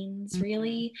magazines,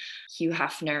 really. Hugh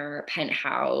Hefner,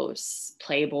 Penthouse,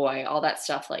 Playboy, all that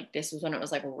stuff. Like this was when it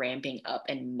was like ramping up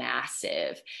and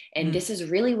massive. And this is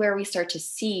really where we start to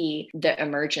see the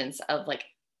emergence of like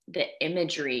the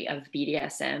imagery of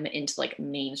BDSM into like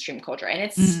mainstream culture. And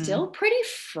it's still pretty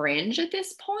fringe at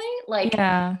this point, like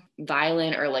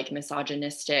violent or like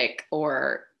misogynistic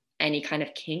or any kind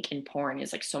of kink in porn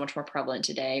is like so much more prevalent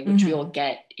today, which we will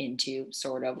get into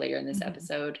sort of later in this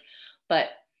episode. But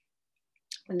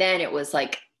then it was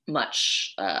like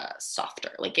much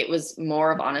softer. Like it was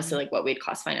more of honestly like what we'd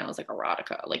classify now as like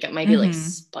erotica. Like it might be like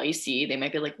spicy. They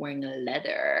might be like wearing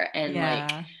leather and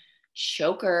like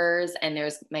chokers, and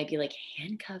there's might be like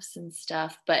handcuffs and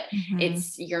stuff, but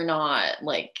you're not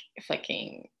like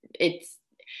fucking, it's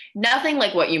nothing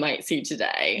like what you might see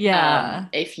today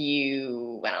if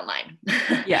you went online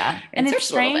and it's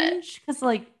strange because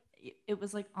like it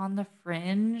was like on the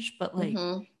fringe, but like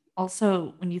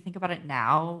also when you think about it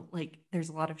now, like there's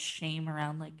a lot of shame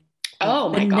around like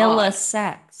vanilla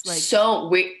sex. Like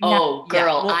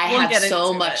I have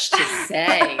so much to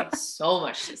say. So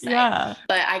much to say. But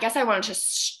I guess I wanted to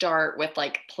start with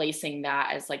like placing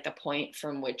that as like the point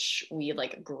from which we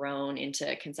like grown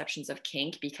into conceptions of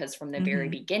kink, because from the very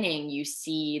beginning you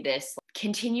see this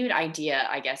continued idea,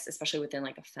 I guess, especially within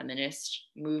like a feminist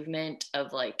movement,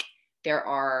 of like there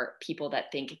are people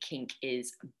that think kink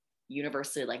is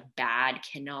universally like bad,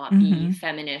 cannot be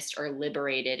feminist or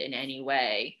liberated in any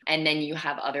way. And then you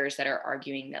have others that are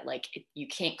arguing that like you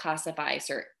can't classify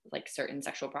certain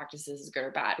sexual practices as good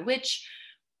or bad, which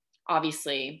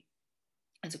obviously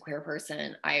as a queer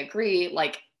person I agree,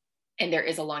 like, and there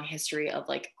is a long history of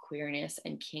like queerness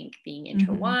and kink being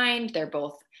intertwined. They're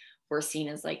both were seen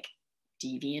as like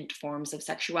deviant forms of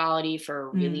sexuality for a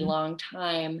really long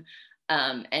time,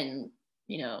 and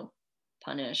you know,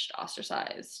 punished,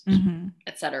 ostracized,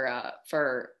 etc.,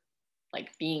 for like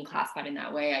being classified in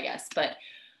that way, I guess. But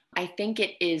I think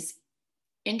it is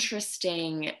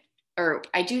interesting, or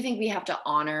I do think we have to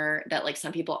honor that like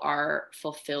some people are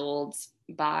fulfilled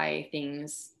by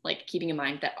things, like keeping in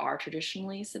mind that are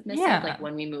traditionally submissive, like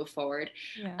when we move forward.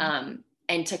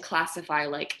 And to classify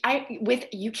like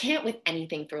you can't with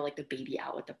anything throw like the baby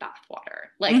out with the bathwater.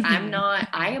 Like I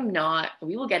am not,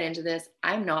 we will get into this.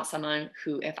 I'm not someone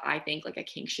who, if I think like a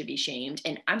kink should be shamed,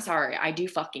 and I'm sorry, I do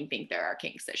fucking think there are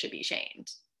kinks that should be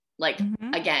shamed. Like,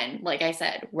 again, like I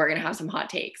said, we're going to have some hot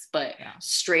takes, but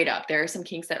straight up, there are some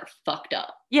kinks that are fucked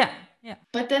up.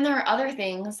 But then there are other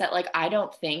things that like, I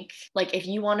don't think, like if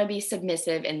you want to be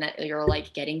submissive and that you're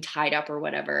like getting tied up or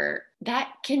whatever,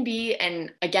 that can be,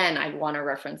 and again, I want to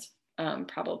reference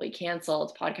probably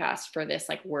canceled podcast for this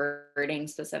like wording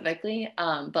specifically,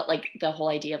 but like the whole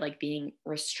idea of like being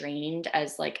restrained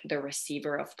as like the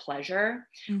receiver of pleasure,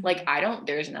 like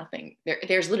there's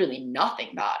literally nothing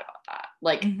bad about that,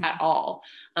 like at all,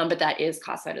 but that is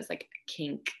classified as like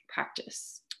kink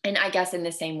practice. And I guess in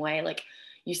the same way, like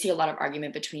you see a lot of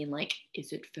argument between like,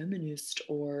 is it feminist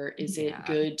or is it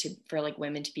good for like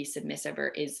women to be submissive, or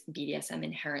is BDSM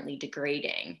inherently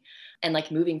degrading? And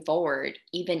like moving forward,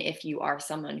 even if you are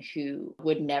someone who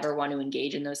would never want to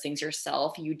engage in those things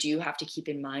yourself, you do have to keep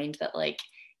in mind that like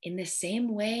in the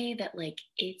same way that like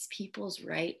it's people's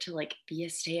right to like be a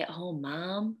stay-at-home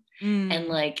mom and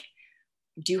like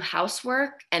do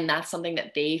housework, and that's something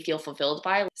that they feel fulfilled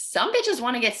by. Some bitches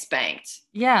want to get spanked.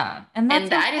 And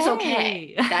that is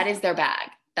okay. That is their bag.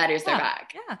 That is their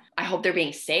bag. I hope they're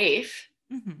being safe.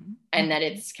 and that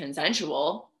it's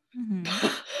consensual, Mm-hmm.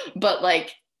 but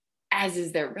like, as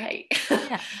is their right.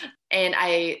 Yeah. And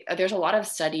there's a lot of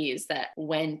studies that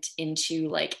went into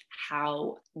like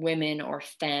how women or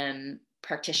femme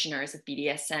practitioners of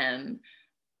BDSM,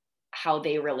 how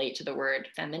they relate to the word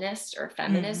feminist or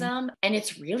feminism. And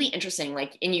it's really interesting.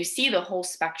 Like, and you see the whole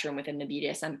spectrum within the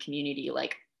BDSM community,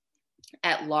 like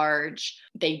at large,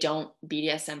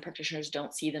 BDSM practitioners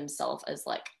don't see themselves as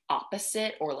like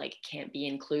opposite or like can't be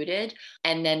included.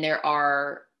 And then there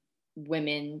are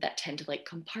women that tend to like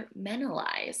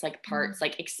compartmentalize like parts,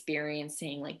 like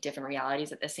experiencing like different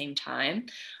realities at the same time.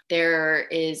 There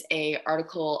is a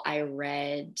article I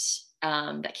read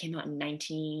that came out in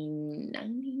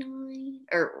 1999,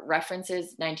 or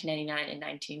references 1999 and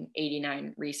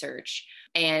 1989 research.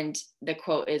 And the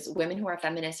quote is, women who are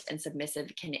feminist and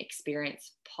submissive can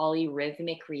experience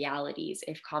polyrhythmic realities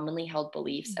if commonly held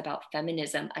beliefs about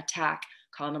feminism attack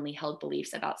commonly held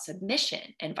beliefs about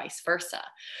submission, and vice versa.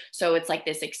 So it's like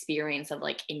this experience of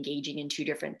like engaging in two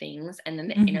different things, and then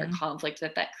the inner conflict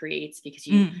that creates because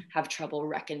you have trouble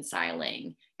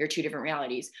reconciling your two different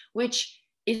realities, which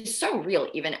is so real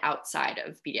even outside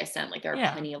of BDSM. Like there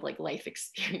are plenty of like life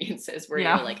experiences where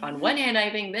you're like, on one hand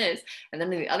I think this, and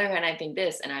then on the other hand I think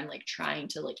this, and I'm like trying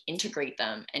to like integrate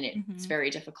them, and it's very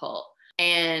difficult.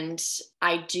 And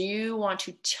I do want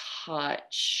to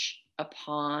touch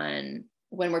upon,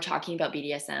 when we're talking about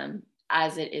BDSM,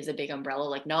 as it is a big umbrella,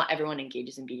 like not everyone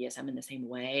engages in BDSM in the same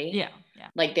way. Yeah.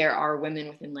 Like there are women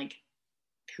within like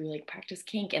who like practice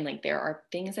kink, and like there are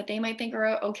things that they might think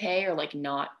are okay or like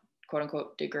not quote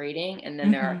unquote degrading, and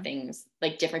then there are things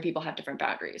like different people have different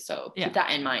boundaries, so keep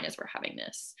that in mind as we're having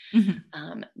this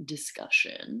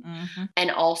discussion. And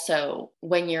also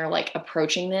when you're like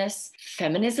approaching this,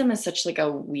 feminism is such like a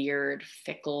weird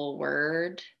fickle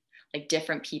word. Like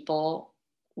different people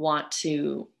want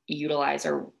to utilize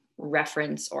or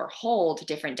reference or hold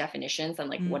different definitions and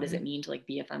like what does it mean to like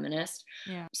be a feminist.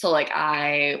 So like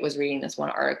I was reading this one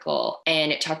article,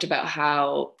 and it talked about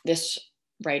how this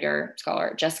writer,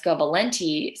 scholar Jessica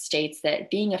Valenti states that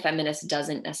being a feminist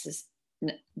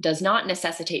does not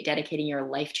necessitate dedicating your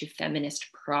life to feminist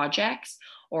projects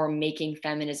or making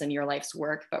feminism your life's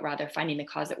work, but rather finding the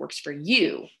cause that works for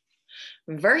you.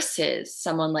 Versus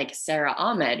someone like Sarah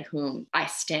Ahmed, whom I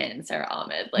stan Sarah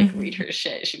Ahmed, like read her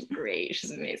shit. She's great.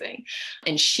 She's amazing.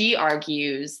 And she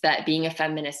argues that being a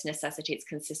feminist necessitates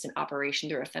consistent operation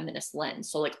through a feminist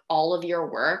lens. So like all of your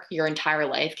work, your entire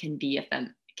life can be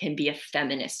a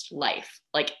feminist life.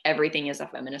 Like everything is a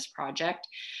feminist project.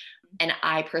 And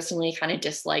I personally kind of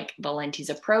dislike Valenti's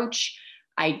approach.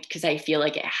 Because I feel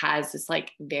like it has this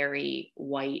like very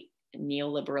white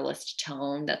neoliberalist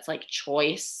tone that's like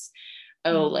choice.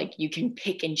 Like you can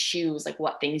pick and choose like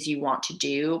what things you want to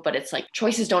do, but it's like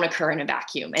choices don't occur in a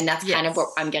vacuum. And that's kind of what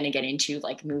I'm going to get into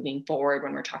like moving forward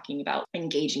when we're talking about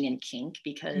engaging in kink,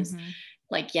 because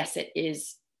like, yes, it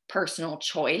is personal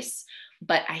choice,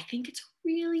 but I think it's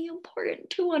really important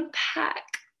to unpack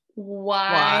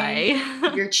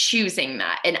why you're choosing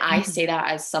that. And I say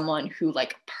that as someone who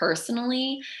like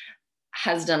personally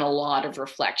has done a lot of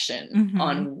reflection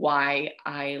on why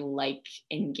I like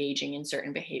engaging in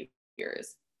certain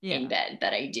behaviors in bed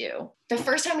that I do. The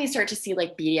first time we start to see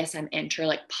like BDSM enter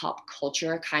like pop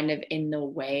culture kind of in the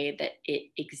way that it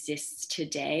exists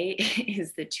today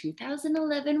is the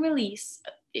 2011 release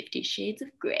of 50 Shades of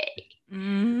Grey,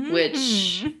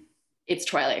 which it's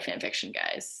Twilight fan fiction,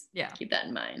 guys. Keep that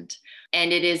in mind.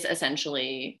 And it is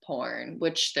essentially porn,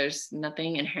 which there's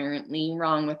nothing inherently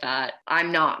wrong with that.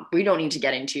 We don't need to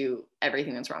get into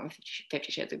everything that's wrong with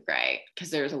 50 Shades of Grey, because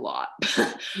there's a lot.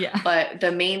 But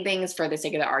the main things for the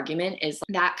sake of the argument is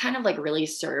that kind of like really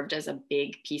served as a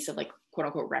big piece of like quote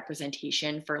unquote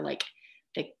representation for like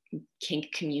the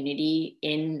kink community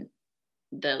in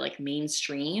the like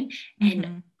mainstream.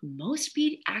 And most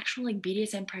actual like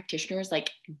BDSM practitioners like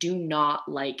do not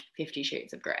like 50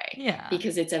 Shades of Grey,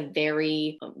 because it's a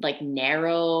very like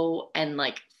narrow and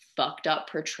like fucked up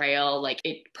portrayal. Like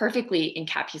it perfectly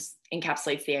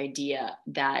encapsulates the idea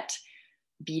that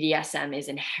BDSM is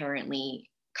inherently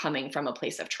coming from a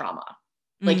place of trauma.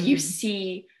 Like you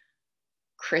see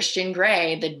Christian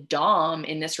Grey, the dom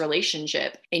in this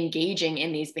relationship, engaging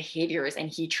in these behaviors, and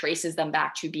he traces them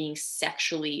back to being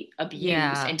sexually abused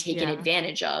and taken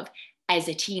advantage of as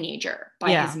a teenager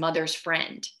by his mother's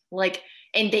friend. Like,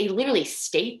 and they literally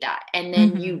state that. And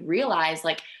then you realize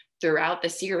like throughout the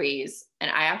series,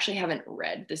 and I actually haven't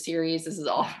read the series. This is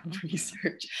all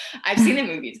research. I've seen the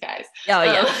movies, guys.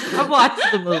 I've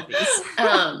watched the movies.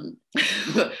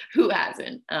 Who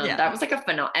hasn't? That was like a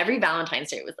phenomenal. Every Valentine's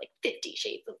Day it was like 50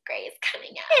 Shades of Grey is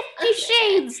coming out. 50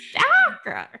 Shades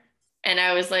darker. And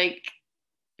I was like,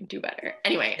 do better.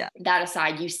 Anyway, that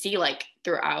aside, you see like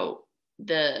throughout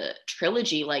the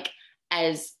trilogy, like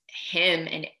as him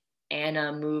and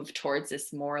Anna move towards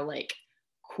this more like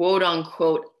quote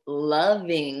unquote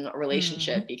loving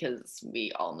relationship, because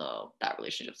we all know that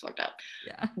relationship's fucked up.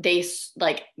 Yeah. They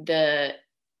like the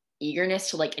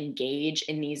eagerness to like engage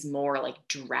in these more like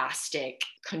drastic,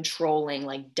 controlling,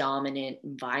 like dominant,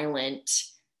 violent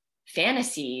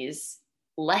fantasies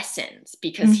lessens,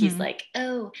 because he's like,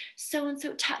 oh, so and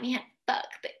so taught me how to fuck,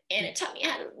 but Anna taught me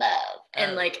how to love.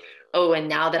 And like, oh, and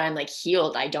now that I'm like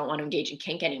healed, I don't want to engage in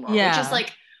kink anymore. Which is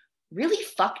like really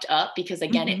fucked up, because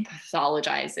again, it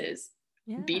pathologizes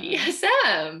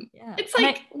BDSM. Yeah. It's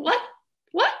like, what?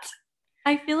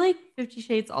 I feel like 50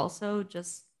 Shades also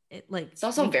just, it's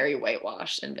also very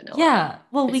whitewashed and vanilla. Yeah.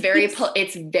 Well,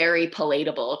 it's very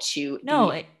palatable to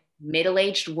the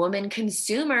middle-aged woman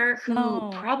consumer who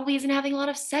probably isn't having a lot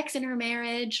of sex in her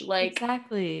marriage. Like,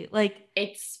 exactly. Like,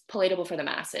 it's palatable for the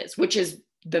masses, which is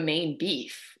the main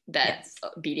beef that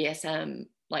BDSM,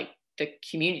 like the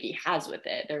community has with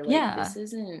it. They're like, this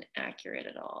isn't accurate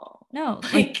at all. No,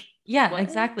 like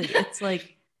exactly. It's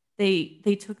like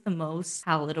they took the most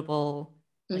palatable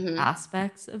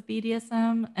aspects of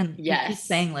BDSM, and you keep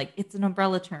saying like it's an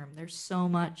umbrella term. There's so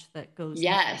much that goes into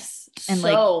it. And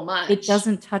so much. It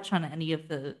doesn't touch on any of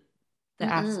the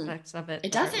aspects of it.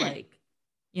 It doesn't. Like,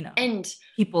 you know, and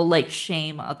people like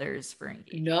shame others for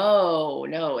engaging. No,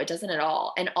 it doesn't at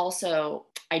all. And also,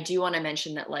 I do want to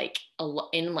mention that like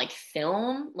in like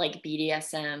film, like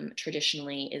BDSM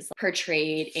traditionally is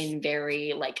portrayed in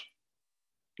very like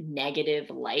negative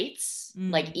lights,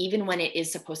 like even when it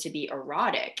is supposed to be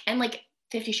erotic. And like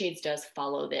 50 Shades does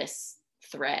follow this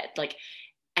thread. Like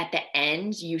at the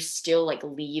end, you still like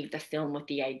leave the film with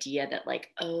the idea that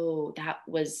like, oh, that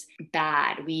was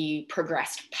bad. We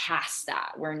progressed past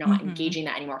that. We're not engaging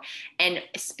that anymore. And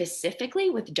specifically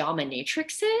with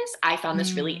dominatrixes, I found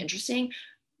this really interesting.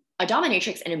 A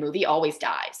dominatrix in a movie always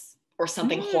dies, or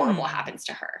something horrible happens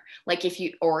to her. Like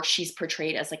or she's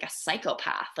portrayed as like a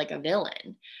psychopath, like a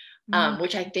villain,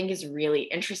 which I think is really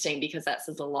interesting, because that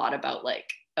says a lot about like,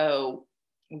 oh,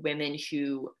 women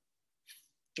who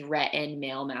threaten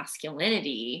male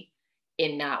masculinity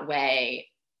in that way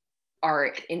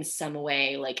are in some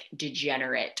way like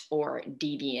degenerate or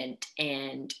deviant,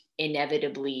 and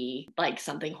inevitably like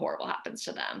something horrible happens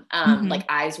to them. Like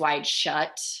Eyes Wide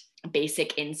Shut,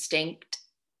 Basic Instinct,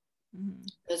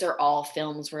 those are all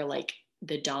films where like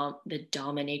the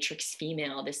dominatrix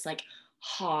female, this like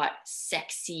hot,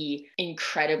 sexy,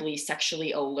 incredibly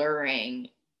sexually alluring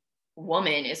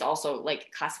woman, is also like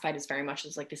classified as very much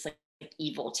as like this like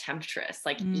evil temptress,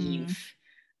 like Eve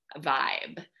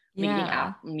vibe,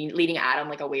 leading Adam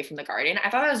like away from the garden. I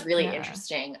thought that was really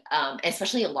interesting.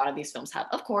 Especially a lot of these films have,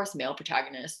 of course, male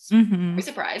protagonists. Are we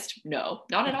surprised? No,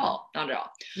 not at all.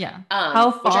 Yeah.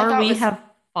 How far we have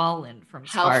fallen from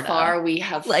Sparta. How far we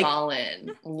have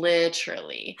fallen,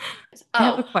 literally. I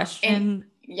have a question.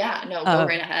 Go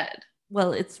right ahead.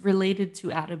 Well, it's related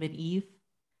to Adam and Eve.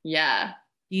 Yeah.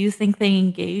 Do you think they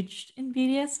engaged in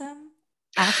BDSM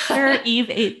after Eve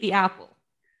ate the apple?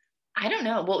 I don't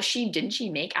know. Well, didn't she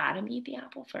make Adam eat the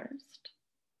apple first?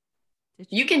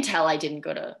 You can tell I didn't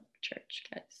go to church,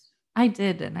 guys. I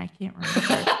did, and I can't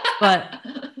remember. But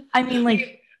I mean,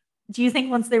 like, do you think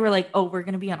once they were like, oh, we're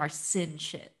going to be on our sin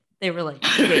shit, they were like,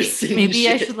 wait, maybe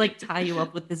I should like tie you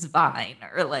up with this vine,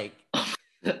 or like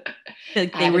they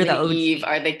Adam were the and OG. Eve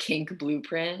are the kink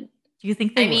blueprint. Do you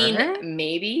think they were?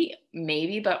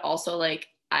 Maybe, but also like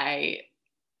I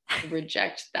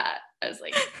reject that as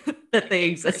like that they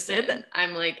existed. Person.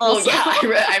 I'm like, also,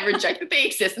 I reject that they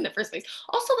exist in the first place.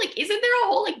 Also, like, isn't there a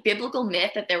whole like biblical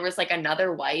myth that there was like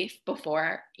another wife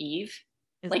before Eve?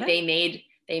 They made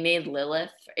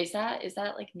Lilith. Is that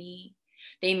like me?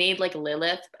 They made like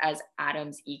Lilith as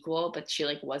Adam's equal, but she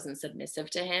like wasn't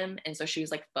submissive to him, and so she was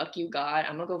like, "Fuck you, God,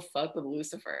 I'm gonna go fuck with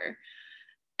Lucifer,"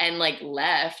 and like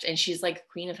left, and she's like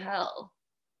queen of hell.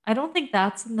 I don't think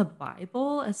that's in the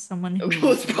Bible, as someone who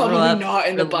was probably not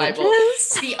in the Bible.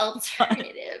 The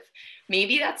alternative.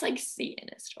 Maybe that's like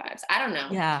Satanist vibes. I don't know.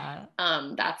 Yeah.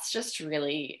 That's just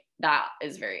really, that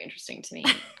is very interesting to me.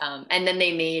 And then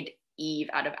they made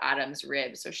Eve out of Adam's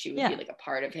rib, so she would be like a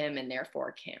part of him and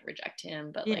therefore can't reject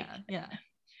him. But like,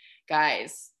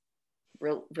 guys,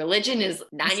 religion is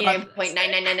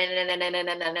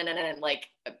 99.9999999 like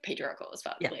patriarchal as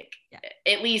fuck. Like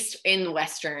at least in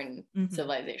Western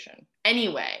civilization.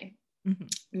 Anyway,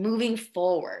 moving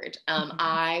forward,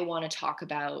 I want to talk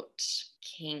about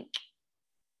kink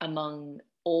among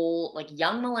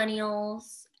young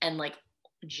millennials and like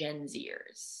Gen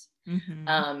Zers.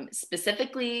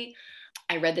 Specifically,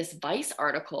 I read this Vice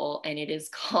article, and it is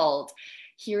called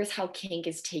 "Here's How Kink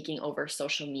is Taking Over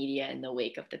Social Media in the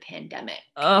Wake of the Pandemic."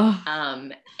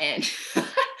 And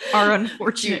our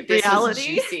unfortunate dude,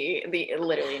 reality. This was juicy.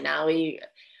 Literally now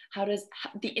how does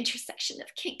the intersection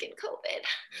of kink and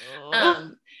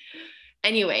COVID?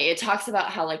 Anyway, it talks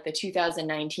about how like the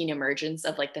 2019 emergence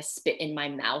of like the spit in my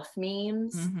mouth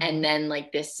memes, and then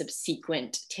like this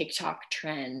subsequent TikTok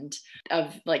trend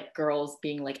of like girls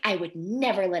being like, I would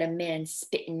never let a man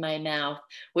spit in my mouth,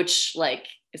 which like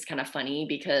is kind of funny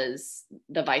because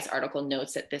the Vice article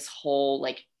notes that this whole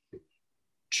like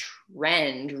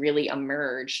trend really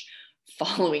emerged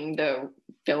following the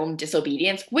film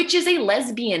Disobedience, which is a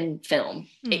lesbian film.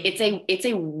 It's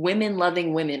a women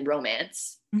loving women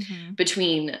romance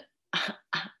between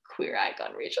queer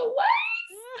icon Rachel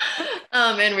Weisz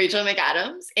and Rachel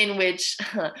McAdams, in which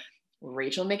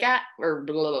Rachel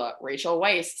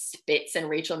Weisz spits in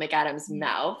Rachel McAdams'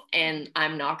 mouth. And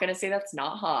I'm not going to say that's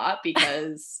not hot,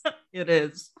 because it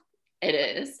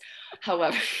is.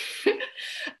 However,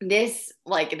 this,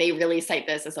 like, they really cite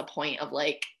this as a point of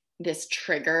like this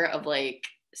trigger of like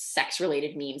sex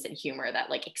related memes and humor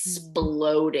that like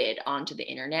exploded onto the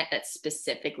internet, that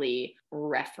specifically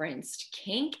referenced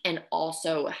kink and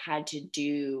also had to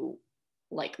do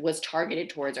like was targeted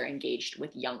towards or engaged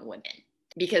with young women,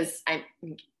 because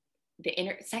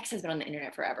sex has been on the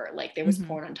internet forever. Like there was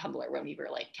porn on Tumblr when we were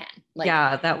like 10. Like,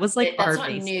 yeah, that was like that's not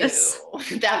basis.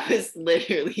 New. That was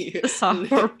literally the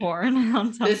software porn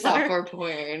on Tumblr. The software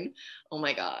porn. Oh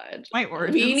my god. My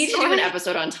word. We need to do an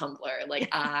episode on Tumblr. Like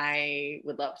I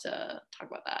would love to talk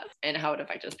about that and how it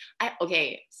affects us.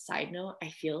 Okay, side note, I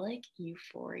feel like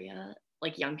Euphoria,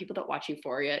 like young people that watch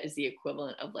Euphoria is the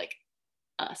equivalent of like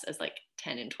us as like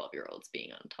 10 and 12-year-olds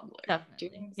being on Tumblr.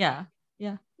 Definitely. Yeah.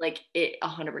 Like it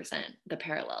 100%, the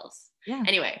parallels. Yeah.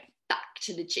 Anyway, back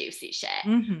to the juicy shit.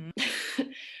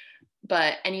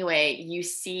 But anyway, you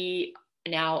see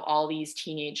now all these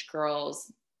teenage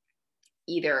girls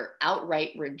either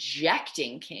outright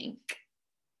rejecting kink,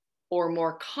 or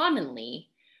more commonly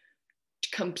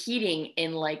competing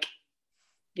in like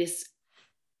this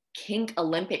kink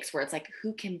Olympics where it's like,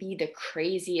 who can be the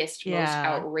craziest, most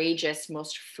outrageous,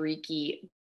 most freaky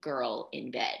girl in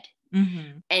bed.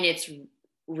 And it's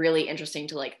really interesting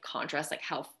to like contrast like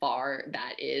how far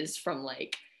that is from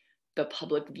like the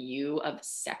public view of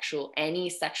any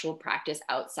sexual practice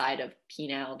outside of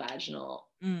penile vaginal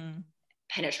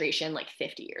penetration like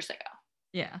 50 years ago.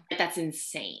 Yeah. That's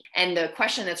insane. And the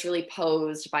question that's really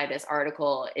posed by this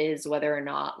article is whether or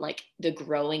not like the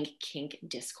growing kink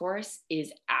discourse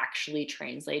is actually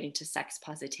translating to sex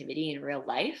positivity in real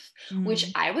life,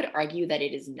 which I would argue that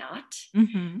it is not,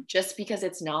 just because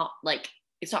it's not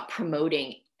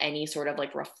promoting any sort of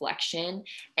like reflection.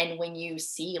 And when you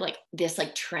see like this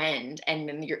like trend, and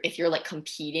then if you're like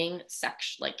competing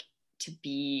like to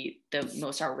be the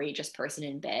most outrageous person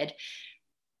in bed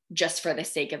just for the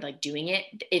sake of like doing it,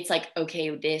 it's like, okay,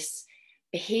 this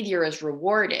behavior is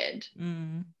rewarded.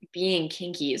 Being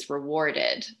kinky is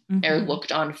rewarded or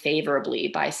looked on favorably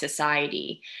by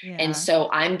society. And so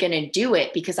I'm going to do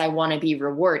it because I want to be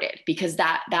rewarded, because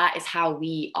that is how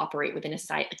we operate within a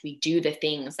society. Like we do the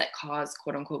things that cause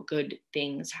quote unquote good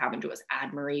things to happen to us,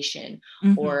 admiration,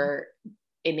 or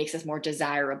it makes us more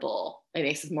desirable. It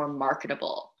makes us more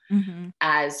marketable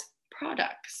as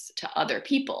products to other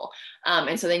people.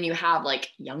 And so then you have like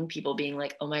young people being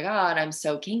like, oh my God, I'm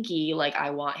so kinky. Like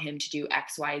I want him to do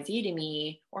XYZ to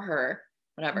me, or her,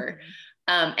 whatever.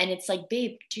 And it's like,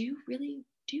 babe, do you really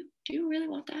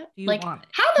want that? Like, how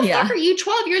the fuck are you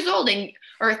 12 years old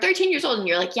or 13 years old and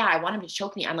you're like, yeah, I want him to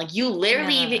choke me. I'm like, you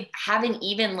literally haven't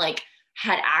even like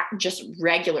had just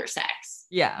regular sex.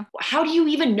 Yeah. How do you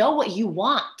even know what you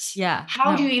want? Yeah.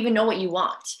 How do you even know what you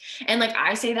want? And like,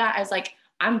 I say that as like,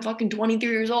 I'm fucking 23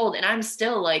 years old and I'm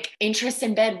still like interest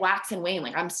in bed wax and wane.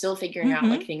 Like I'm still figuring out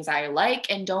like things I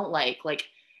like and don't like,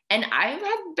 and I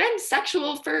have been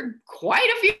sexual for quite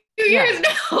a few years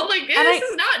now. Like this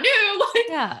is not new.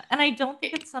 Yeah. And I don't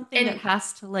think it's something that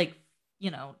has to like,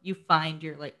 you find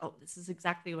you're like, oh, this is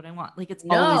exactly what I want. Like it's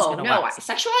always going to work.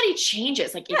 Sexuality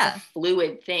changes. Like it's a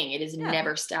fluid thing. It is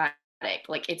never static.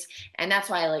 Like and that's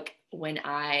why like when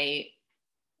I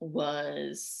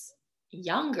was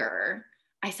younger,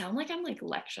 I sound like I'm like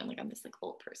lecturing, like I'm this like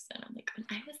old person. I'm like,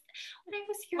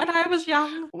 when I was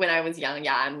young,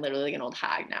 yeah, I'm literally like an old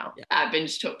hag now. At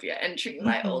Binge-topia, entering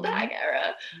my old hag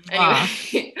era.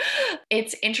 Anyway,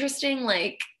 it's interesting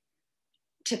like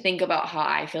to think about how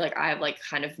I feel like I've like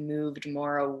kind of moved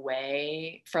more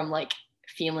away from like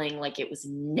feeling like it was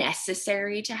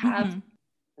necessary to have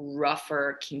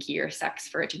rougher, kinkier sex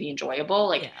for it to be enjoyable.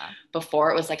 Like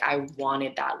before it was like I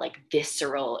wanted that like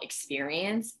visceral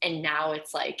experience, and now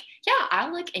it's like, yeah,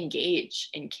 I'll like engage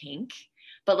in kink,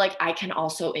 but like I can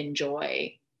also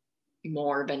enjoy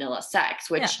more vanilla sex,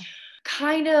 which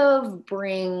kind of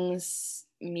brings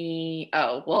me,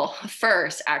 oh well,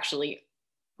 first actually,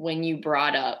 when you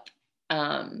brought up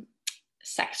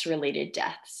sex related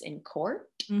deaths in court,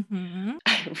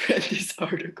 I read this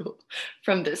article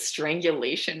from the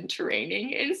Strangulation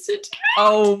Training Institute.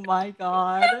 Oh my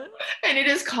God. And it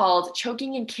is called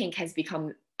 "Choking in Kink Has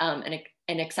Become an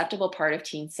Acceptable Part of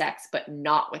Teen Sex, but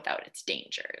Not Without Its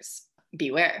Dangers.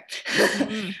 Beware."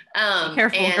 Be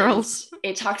careful, girls.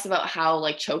 It talks about how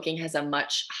like choking has a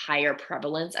much higher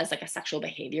prevalence as like a sexual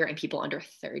behavior in people under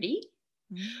 30.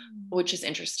 Which is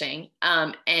interesting.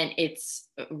 And it's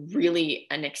really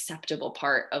an acceptable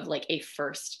part of like a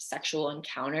first sexual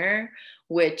encounter,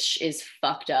 which is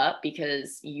fucked up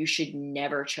because you should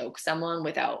never choke someone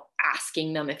without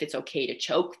asking them if it's okay to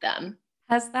choke them.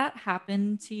 Has that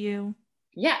happened to you?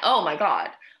 Yeah. Oh my God.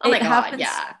 Oh my God.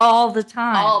 Yeah. All the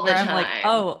time. All the time. I'm like,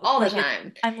 oh, all like the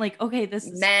time. I'm like, okay, this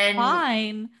is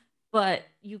fine, but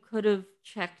you could have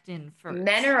checked in first.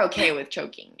 Men are okay with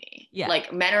choking me. Yeah.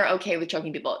 Like men are okay with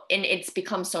choking people. And it's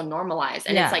become so normalized.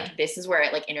 And it's like, this is where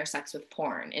it like intersects with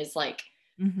porn, is like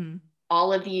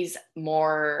all of these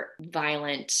more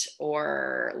violent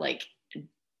or like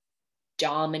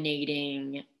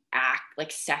dominating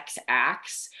sex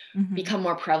acts become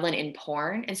more prevalent in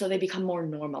porn, and so they become more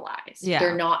normalized.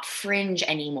 They're not fringe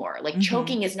anymore. Like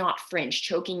choking is not fringe.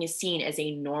 Choking is seen as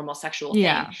a normal sexual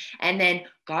thing. And then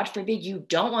God forbid you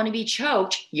don't want to be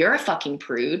choked, you're a fucking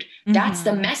prude. That's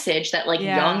the message that like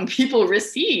young people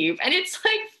receive, and it's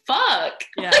like, fuck.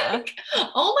 Like,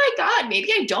 oh my God,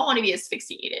 maybe I don't want to be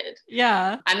asphyxiated.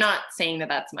 I'm not saying that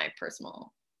that's my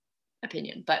personal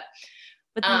opinion, but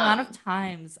the amount of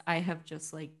times I have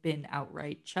just like been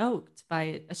outright choked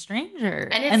by a stranger.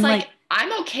 And it's like,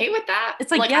 I'm okay with that.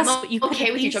 It's like, yes, I'm but you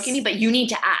okay with you choking me, but you need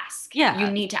to ask. You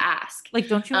need to ask. Like,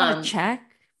 don't you want to check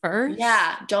first?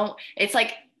 Yeah, don't. It's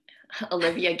like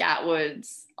Olivia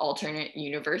Gatwood's Alternate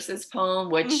Universes poem,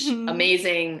 which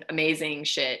amazing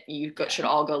shit. You should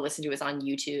all go listen to it. It's on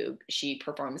YouTube. She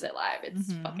performs it live.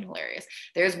 It's fucking hilarious.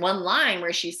 There's one line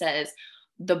where she says,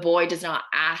 "The boy does not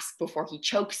ask before he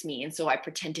chokes me, and so I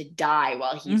pretend to die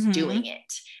while he's doing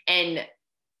it." And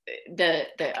the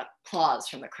applause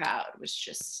from the crowd was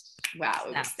just, wow,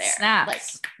 it was there. Snaps.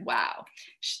 Like, wow.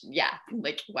 Yeah,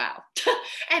 like, wow.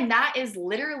 And that is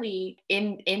literally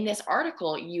in this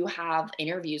article, you have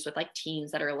interviews with like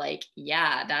teens that are like,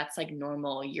 yeah, that's like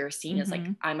normal. You're seen as like,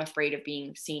 I'm afraid of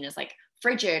being seen as like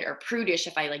frigid or prudish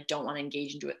if I like don't want to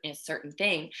engage into a certain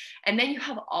thing. And then you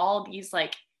have all these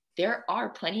like, there are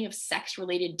plenty of sex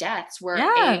related deaths where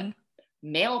a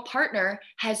male partner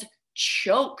has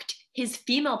choked his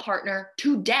female partner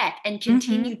to death and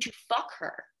continued to fuck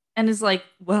her. And is like,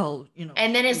 well, you know.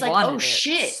 And then it's like, oh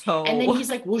shit. So... And then he's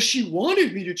like, well, she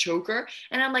wanted me to choke her.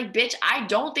 And I'm like, bitch, I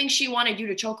don't think she wanted you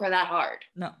to choke her that hard.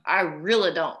 No. I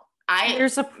really don't.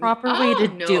 There's a proper way to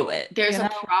do it. There's a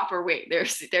proper way.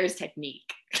 There's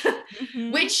technique.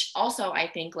 Which also I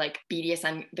think like the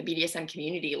BDSM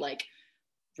community like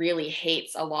really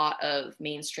hates a lot of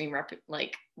mainstream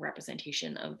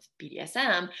representation of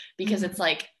BDSM, because it's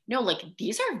like, no, like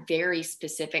these are very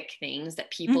specific things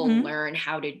that people learn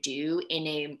how to do in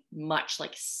a much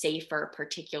like safer,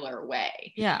 particular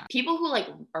way. Yeah. People who like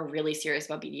are really serious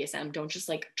about BDSM don't just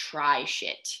like try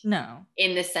shit. No.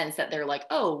 In the sense that they're like,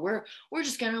 oh, we're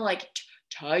just gonna like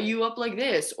tie you up like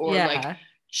this, or like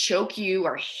choke you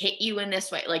or hit you in this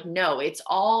way. Like, no, it's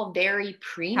all very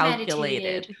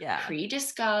premeditated,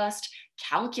 pre-discussed,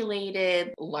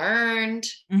 calculated, learned.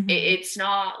 It's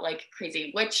not like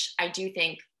crazy, which I do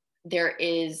think there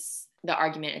is the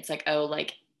argument. It's like, oh,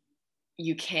 like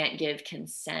you can't give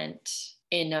consent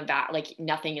in like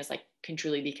nothing is like can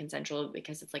truly be consensual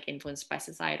because it's like influenced by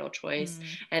societal choice.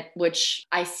 And which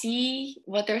I see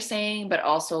what they're saying, but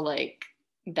also like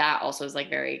that also is like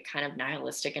very kind of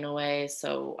nihilistic in a way.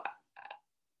 So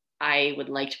I would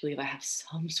like to believe I have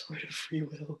some sort of free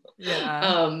will.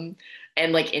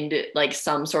 And like into like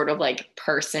some sort of like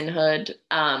personhood.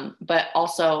 But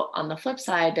also on the flip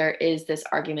side, there is this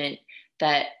argument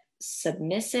that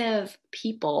submissive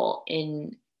people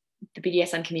in the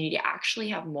BDSM community actually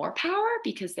have more power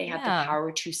because they have the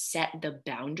power to set the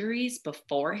boundaries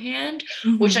beforehand,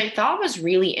 which I thought was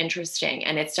really interesting.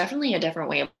 And it's definitely a different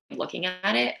way of looking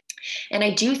at it. And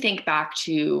I do think back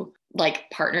to like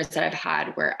partners that I've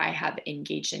had where I have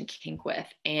engaged in kink with,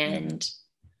 and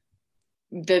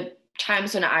the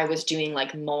times when I was doing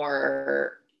like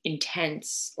more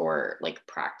intense or like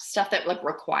practice stuff that like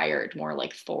required more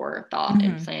like forethought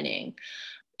and planning,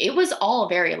 it was all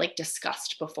very like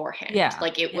discussed beforehand.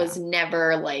 Like it was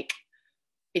never like,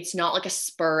 it's not like a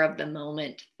spur of the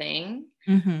moment thing,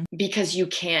 because you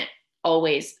can't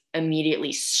always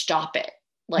immediately stop it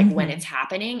like when it's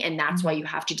happening. And that's why you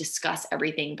have to discuss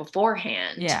everything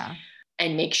beforehand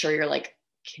and make sure you're like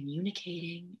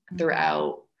communicating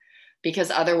throughout,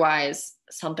 because otherwise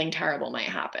something terrible might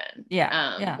happen.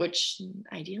 Which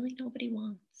ideally nobody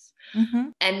wants.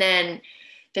 And then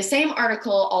the same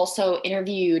article also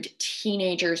interviewed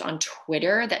teenagers on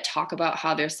Twitter that talk about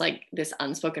how there's like this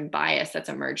unspoken bias that's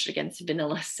emerged against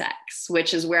vanilla sex,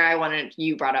 which is where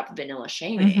you brought up vanilla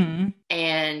shaming.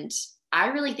 And I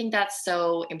really think that's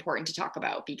so important to talk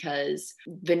about, because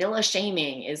vanilla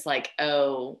shaming is like,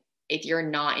 oh, if you're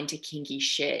not into kinky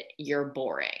shit, you're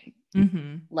boring.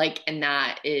 Like, and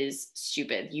that is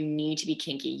stupid. You need to be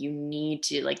kinky. You need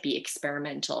to like be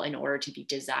experimental in order to be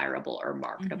desirable or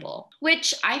marketable,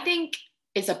 which I think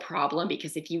is a problem,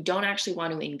 because if you don't actually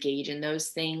want to engage in those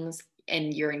things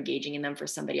and you're engaging in them for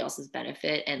somebody else's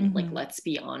benefit, and like, let's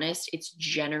be honest, it's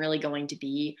generally going to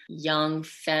be young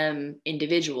femme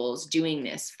individuals doing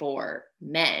this for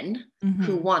men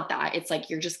who want that. It's like,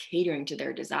 you're just catering to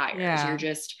their desires. You're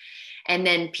just, and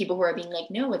then people who are being like,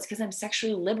 no, it's because I'm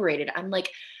sexually liberated. I'm like,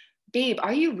 babe,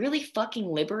 are you really fucking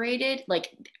liberated? Like,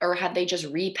 or have they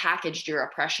just repackaged your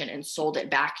oppression and sold it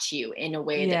back to you in a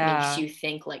way that makes you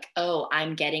think like, oh,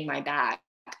 I'm getting my back?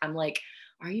 I'm like,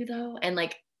 are you though? And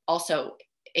like, also,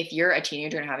 if you're a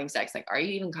teenager and having sex, like, are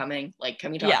you even coming? Like,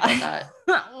 can we talk about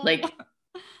that? Like,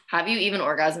 have you even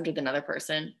orgasmed with another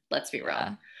person? Let's be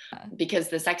real. Because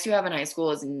the sex you have in high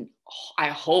school is, I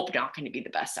hope, not going to be the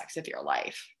best sex of your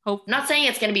life. I'm not saying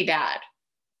it's going to be bad,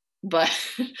 but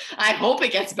I hope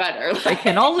it gets better. Like, it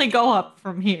can only go up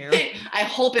from here. I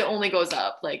hope it only goes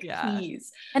up. Like,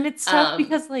 please. And it's tough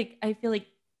because like, I feel like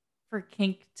for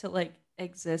kink to like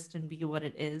exist and be what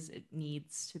it is, it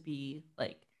needs to be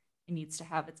like, it needs to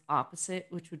have its opposite,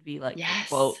 which would be like,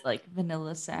 quote, like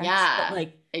vanilla sex. But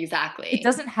like, exactly. It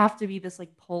doesn't have to be this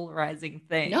like polarizing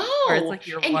thing. No. Where it's like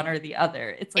you're one or the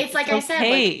other. It's like, I said,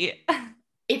 like,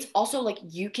 it's also like,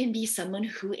 you can be someone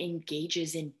who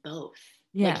engages in both.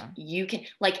 Like, you can,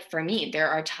 like, for me, there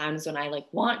are times when I like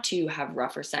want to have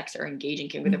rougher sex or engage in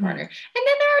kink with a partner. And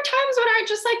then there are times when I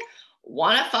just like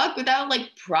want to fuck without like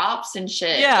props and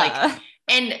shit. Like,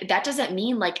 and that doesn't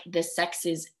mean like the sex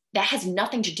is, that has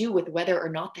nothing to do with whether or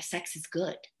not the sex is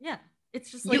good.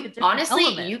 It's just like, honestly,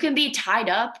 element. You can be tied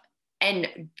up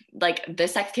and like the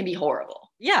sex can be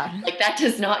horrible. Like, that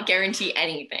does not guarantee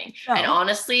anything. And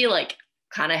honestly, like,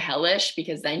 kind of hellish,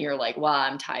 because then you're like, well,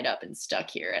 I'm tied up and stuck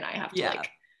here and I have to like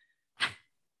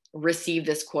receive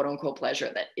this quote unquote pleasure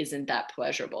that isn't that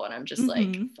pleasurable. And I'm just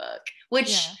like, fuck.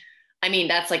 Which, I mean,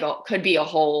 that's like could be a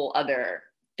whole other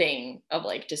thing of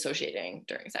like dissociating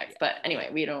during sex. But anyway,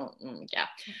 we don't,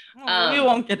 we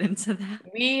won't get into that.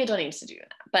 We don't need to do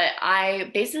that. But I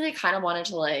basically kind of wanted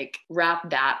to like wrap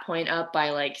that point up by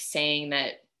like saying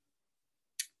that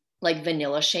like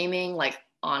vanilla shaming, like,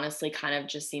 honestly kind of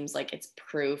just seems like it's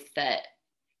proof that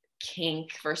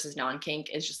kink versus non-kink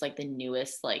is just like the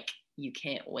newest, like, you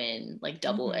can't win, like,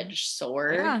 double-edged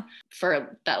sword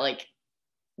for that, like,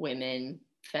 women,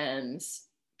 femmes,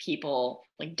 people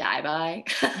like die by,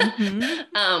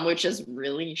 which is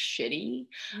really shitty.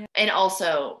 And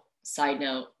also, side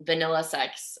note, vanilla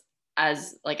sex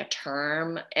as like a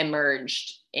term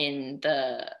emerged in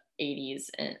the 80s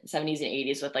and 70s and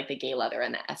 80s with like the gay leather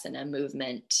and the S&M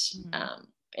movement,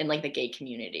 in like the gay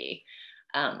community,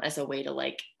 as a way to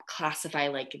like classify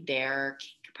like their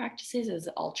kink practices as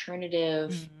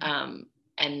alternative,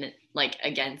 and like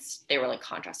against, they were like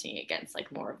contrasting against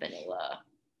like more vanilla,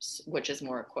 which is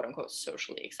more quote unquote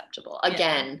socially acceptable.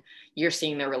 Again, you're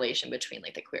seeing the relation between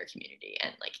like the queer community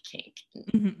and like kink,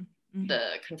 the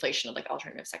conflation of like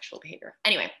alternative sexual behavior.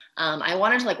 Anyway, I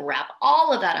wanted to like wrap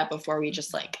all of that up before we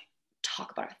just like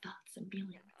talk about our thoughts and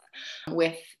feelings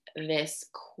with this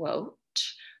quote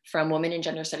from Women in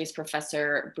Gender Studies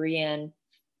professor Brianne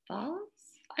Falls.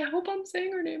 I hope I'm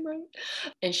saying her name right.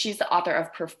 And she's the author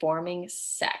of Performing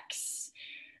Sex.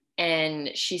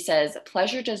 And she says,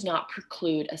 pleasure does not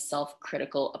preclude a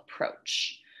self-critical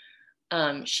approach.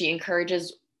 She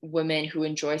encourages women who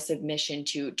enjoy submission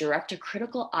to direct a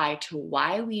critical eye to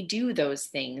why we do those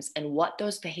things and what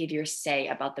those behaviors say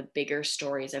about the bigger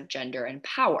stories of gender and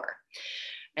power.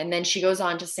 And then she goes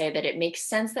on to say that it makes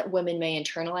sense that women may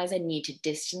internalize a need to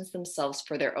distance themselves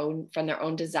from their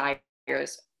own desires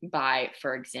by,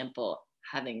 for example,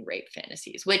 having rape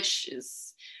fantasies, which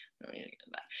is don't need to get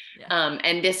into that. Yeah.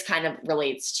 And this kind of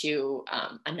relates to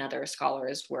another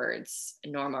scholar's words,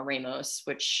 Norma Ramos,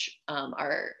 which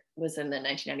was in the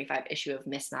 1995 issue of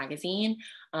Miss Magazine.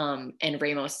 And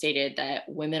Ramos stated that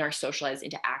women are socialized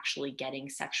into actually getting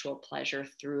sexual pleasure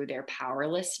through their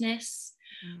powerlessness,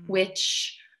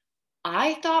 which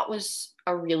I thought was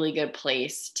a really good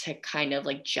place to kind of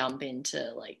like jump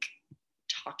into like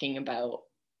talking about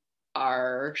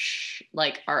our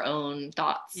own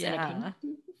thoughts and opinions.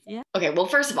 Yeah. Okay, well,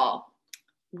 first of all,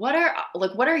 what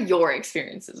are your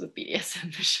experiences with BDSM,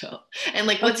 Michelle? And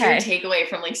like, what's your takeaway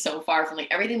from like so far from like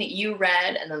everything that you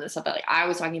read and then the stuff that like I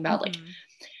was talking about? Like,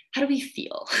 how do we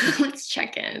feel? Let's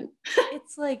check in.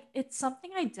 It's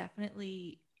something I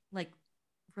definitely like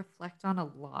reflect on a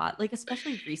lot, like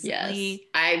especially recently.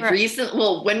 Yes.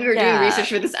 When we were doing research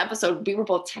for this episode, we were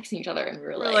both texting each other and we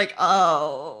were like,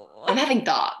 oh, I'm having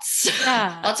thoughts.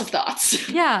 Yeah. Lots of thoughts.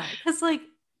 Yeah, because like,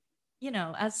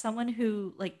 as someone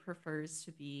who like prefers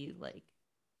to be like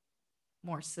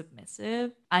more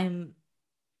submissive, I'm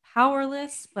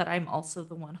powerless, but I'm also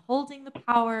the one holding the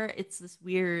power. It's this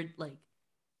weird like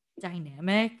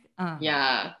dynamic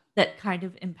that kind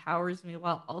of empowers me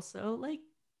while also like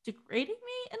degrading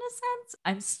me in a sense.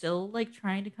 I'm still like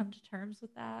trying to come to terms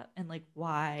with that and like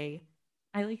why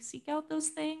I like seek out those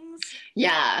things.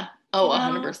 Yeah. Oh,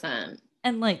 100%.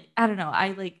 And like, I don't know,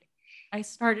 I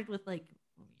started with like,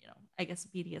 I guess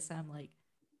BDSM like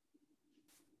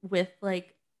with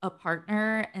like a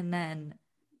partner, and then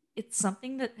it's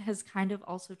something that has kind of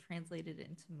also translated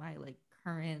into my like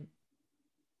current,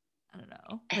 I don't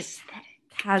know, like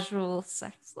casual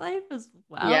sex life as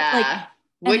well. Yeah.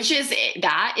 Like,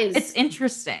 it's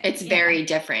interesting. It's very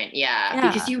different.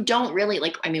 Yeah. Because you don't really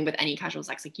like, I mean, with any casual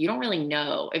sex, like you don't really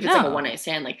know if it's like a one night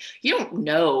stand, like you don't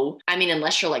know. I mean,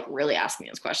 unless you're like really asking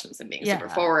those questions and being super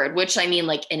forward, which I mean,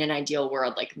 like in an ideal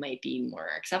world, like might be more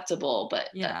acceptable,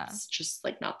 but that's just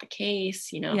like not the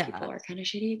case. People are kind of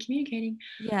shitty at communicating.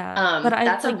 Yeah. But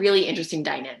that's a really interesting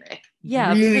dynamic.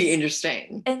 Yeah. Really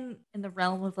interesting. And in the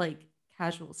realm of like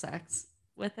casual sex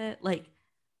with it, like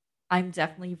I'm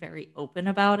definitely very open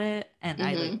about it, and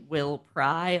I like will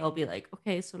pry. I'll be like,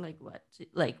 okay, so like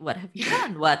what have you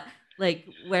done? What like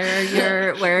where are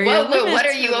your what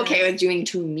are you okay with doing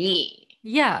to me?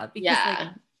 Yeah, because like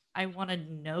I want to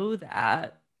know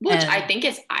that. Which I think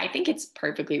it's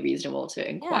perfectly reasonable to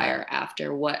inquire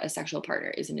after what a sexual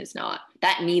partner is and is not.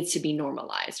 That needs to be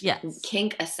normalized. Yes.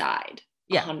 Kink aside.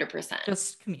 100%.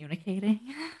 Just communicating.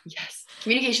 Yes.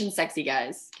 Communication is sexy,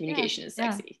 guys. Communication is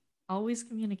sexy. Always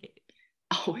communicate.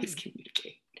 Always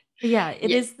communicate. But it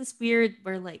is this weird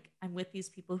where like I'm with these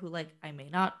people who like I may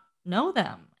not know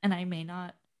them and I may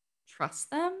not trust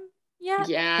them yet.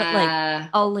 Yeah. But like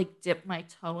I'll like dip my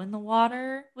toe in the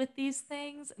water with these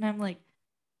things and I'm like,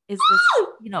 is this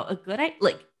a good idea?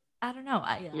 Like I don't know.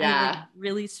 I like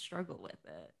really struggle with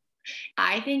it.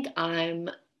 I think I'm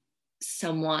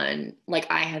someone like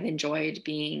I have enjoyed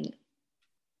being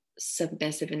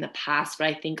submissive in the past, but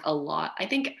I think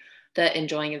the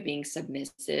enjoying of being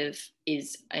submissive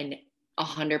is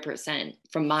 100%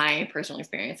 from my personal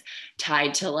experience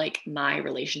tied to like my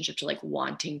relationship to like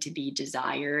wanting to be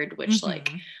desired, which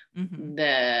like we're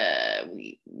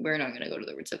not going to go to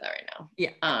the roots of that right now.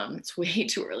 It's way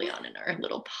too early on in our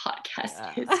little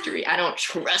podcast history. I don't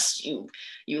trust you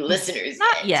listeners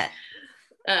not yet.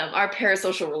 Our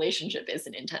parasocial relationship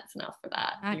isn't intense enough for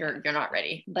that. You're not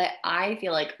ready. But I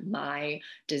feel like my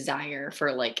desire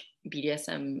for like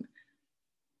BDSM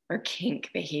or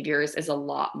kink behaviors is a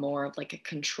lot more of like a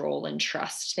control and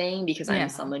trust thing because I'm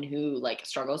someone who like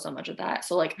struggles so much with that.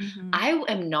 So like I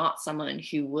am not someone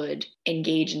who would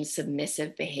engage in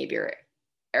submissive behavior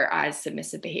or as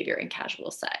submissive behavior in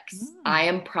casual sex. I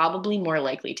am probably more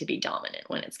likely to be dominant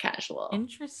when it's casual.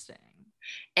 Interesting.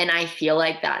 And I feel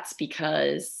like that's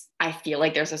because I feel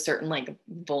like there's a certain like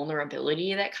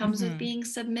vulnerability that comes with being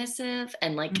submissive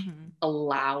and like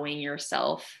allowing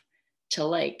yourself to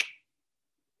like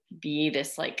be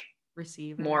this like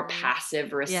receiver, more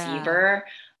passive receiver.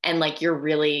 And like you're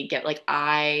really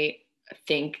I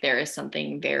think there is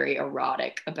something very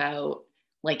erotic about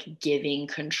like giving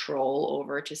control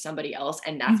over to somebody else,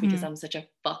 and that's because I'm such a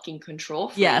fucking control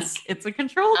freak. Yes, it's a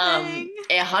control thing.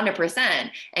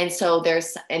 100%. And so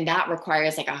and that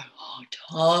requires like a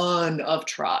ton of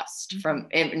trust from,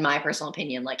 in my personal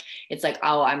opinion. Like it's like,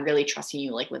 oh, I'm really trusting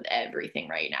you like with everything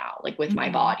right now, like with my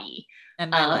body and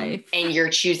my life, and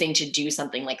you're choosing to do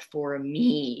something like for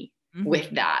me with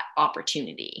that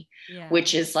opportunity,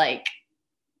 which is like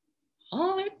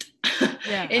hot.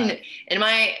 In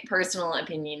my personal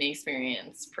opinion,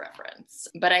 experience, preference.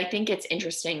 But I think it's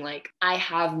interesting, like I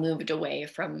have moved away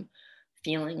from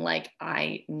feeling like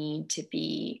I need to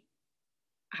be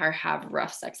or have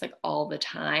rough sex like all the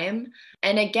time.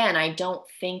 And again, I don't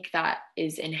think that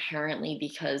is inherently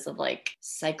because of like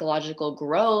psychological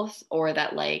growth or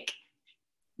that like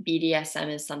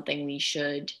BDSM is something we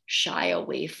should shy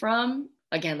away from.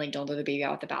 Again, like don't throw the baby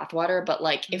out with the bathwater. But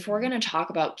like if we're gonna talk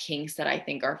about kinks that I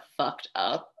think are fucked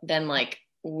up, then like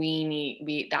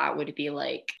that would be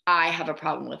like, I have a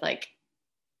problem with like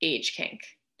age kink.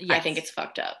 Yes. I think it's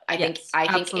fucked up. I think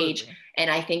age, and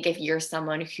I think if you're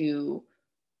someone who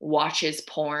watches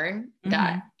porn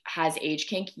that has age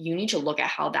kink, you need to look at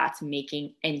how that's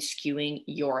making and skewing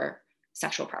your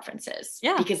sexual preferences.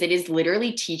 Yeah. Because it is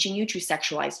literally teaching you to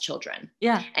sexualize children.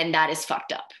 Yeah. And that is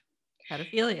fucked up.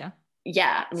 Pedophilia.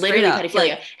 Yeah, literally pedophilia.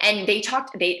 Like, and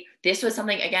this was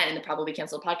something, again, in the Probably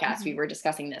Canceled podcast, we were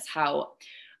discussing this, how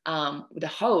the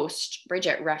host,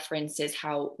 Bridget, references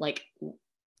how like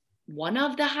one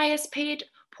of the highest paid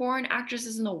porn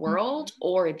actresses in the world,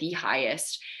 or the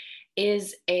highest,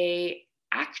 is a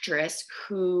actress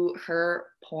who her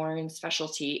porn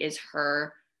specialty is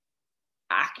her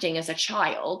acting as a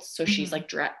child. So she's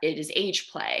like, it is age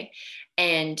play.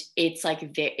 And it's like,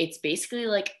 it's basically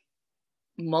like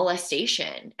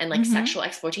molestation and like sexual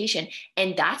exploitation.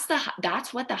 And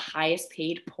that's what the highest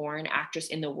paid porn actress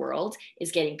in the world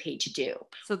is getting paid to do.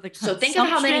 So think of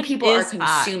how many people are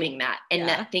consuming that and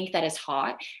that think that is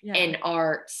hot and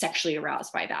are sexually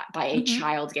aroused by that, by a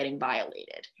child getting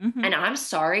violated. And I'm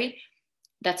sorry,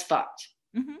 that's fucked.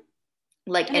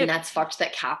 Like, and that's fucked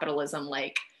that capitalism,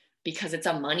 like, because it's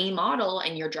a money model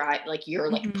and you're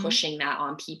like pushing that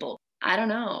on people. I don't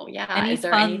know. Yeah. Is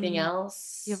there anything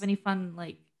else? Do you have any fun,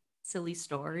 like, silly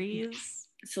stories?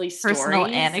 Personal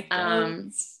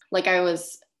anecdotes? Like I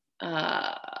was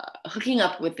hooking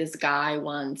up with this guy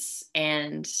once,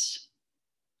 and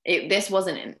this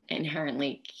wasn't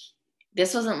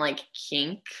like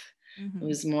kink. It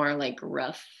was more like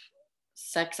rough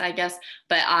sex, I guess.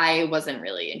 But I wasn't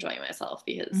really enjoying myself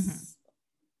because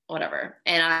whatever.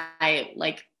 And I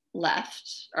like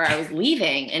left, or I was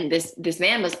leaving, and this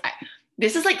man was,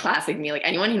 this is like classic me, like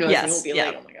anyone who knows me will be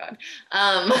like, oh my God.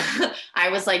 I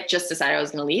was like, just decided I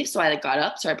was gonna leave, so I like got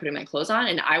up, started putting my clothes on,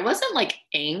 and I wasn't like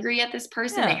angry at this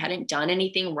person. They hadn't done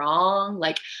anything wrong,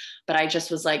 like, but I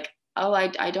just was like, oh,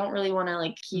 I don't really want to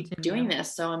like keep doing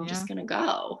this, so I'm just gonna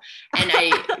go.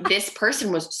 And this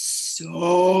person was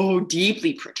so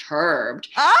deeply perturbed.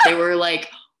 They were like,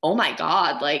 oh my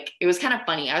God, like, it was kind of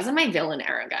funny. I was in my villain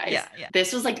era, guys.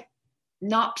 This was like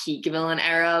not peak villain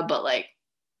era, but like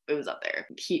it was up there.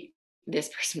 This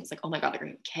person was like, oh my God, are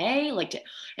you okay? Like,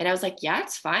 and I was like, yeah,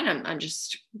 it's fine. I'm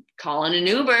just calling an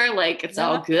Uber. Like, it's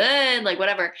all good, like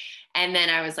whatever. And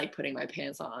then I was like putting my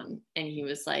pants on, and he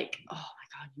was like, oh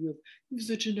my God, you have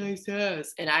such a nice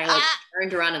ass. And I like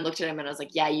turned around and looked at him, and I was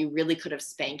like, yeah, you really could have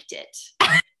spanked it.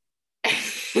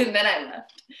 And then I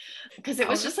left, because it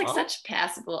was just like such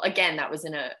passable. Again, that was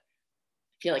in I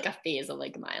feel like a phase of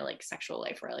like my like sexual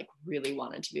life where I like really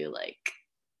wanted to be like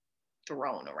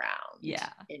thrown around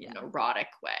in an erotic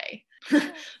way.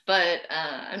 But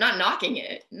I'm not knocking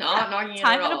it, knocking it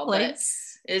at all, but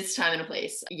it's time and a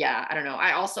place. Yeah, I don't know.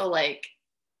 I also like,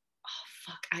 oh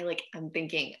fuck, I'm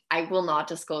thinking, I will not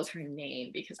disclose her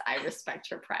name because I respect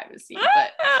her privacy,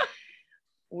 but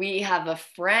we have a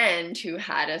friend who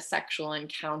had a sexual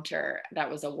encounter that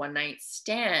was a one-night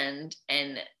stand,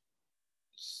 and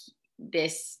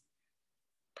this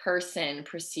person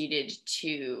proceeded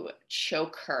to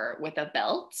choke her with a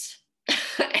belt.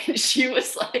 And she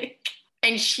was like,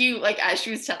 as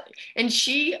she was telling, and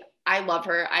I love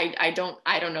her. I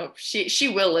don't know. She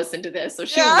will listen to this, so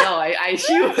she'll know.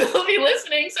 She will be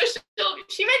listening, so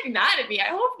she might be mad at me. I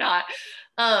hope not.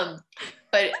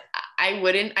 But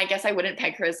I guess I wouldn't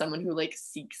peg her as someone who like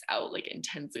seeks out like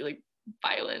intensely like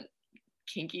violent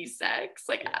kinky sex,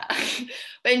 like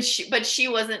but she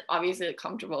wasn't obviously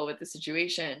comfortable with the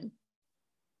situation.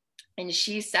 And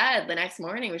she said the next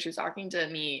morning when she was talking to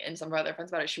me and some of our other friends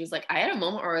about it, she was like, I had a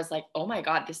moment where I was like, oh my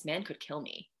God, this man could kill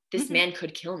me. This man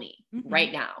could kill me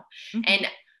right now. And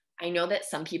I know that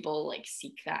some people like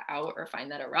seek that out or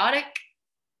find that erotic.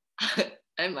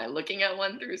 Am I looking at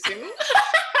one through Zoom?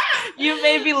 You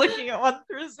may be looking at one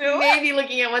through Zoom. I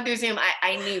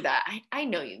knew that. I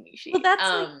know you, Mishi. Well,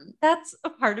 that's a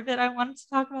part of it I wanted to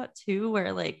talk about too,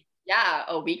 where like,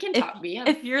 we can talk.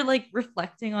 If you're like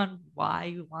reflecting on why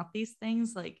you want these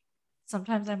things, like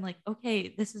sometimes I'm like,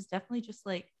 okay, this is definitely just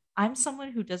like, I'm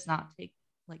someone who does not take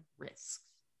like risks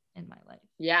in my life.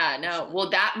 Yeah, no. Well,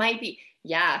 that might be,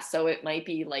 Yeah, so it might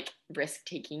be like risk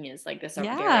taking is like this very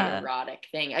erotic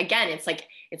thing. Again, it's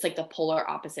like the polar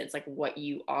opposite. It's like what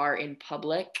you are in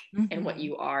public and what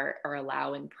you are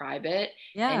allow in private.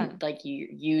 And like you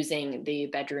using the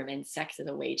bedroom and sex as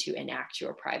a way to enact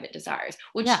your private desires,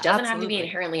 which doesn't have to be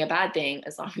inherently a bad thing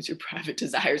as long as your private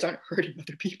desires aren't hurting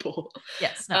other people.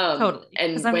 Yes, no, totally.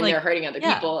 And when they're hurting other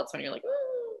people, that's when you're like,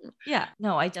 yeah,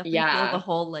 no, I definitely feel the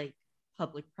whole like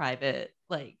public private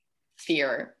like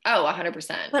sphere. Oh,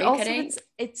 100%. But also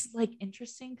it's like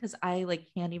interesting because I like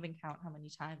can't even count how many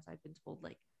times I've been told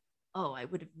like, oh, I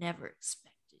would have never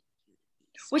expected you to be.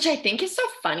 Which I think is so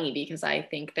funny because I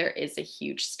think there is a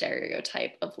huge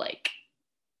stereotype of like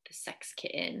the sex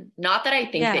kitten. Not that I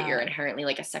think that you're inherently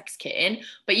like a sex kitten,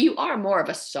 but you are more of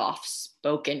a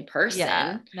soft-spoken person.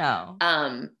 Yeah, no.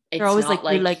 It's they're always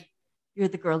like you're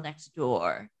the girl next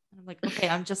door. And I'm like, okay,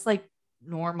 I'm just like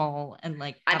normal and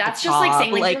like that's just like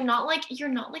saying like you're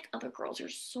not like other girls, you're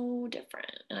so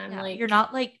different. And I'm like, you're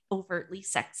not like overtly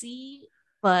sexy,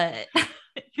 but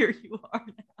here you are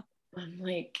now. I'm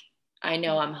like, I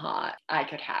know I'm hot. I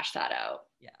could hash that out.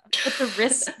 Yeah, but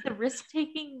the risk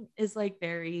taking is like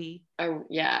very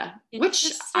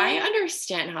which I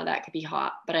understand how that could be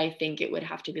hot, but I think it would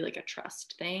have to be like a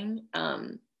trust thing,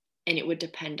 and it would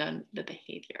depend on the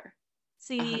behavior.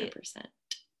 100%.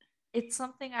 It's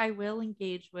something I will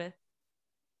engage in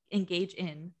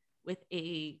with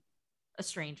a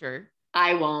stranger.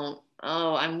 I won't.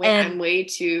 Oh, I'm way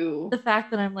too. The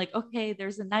fact that I'm like, okay,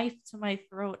 there's a knife to my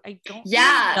throat. I don't.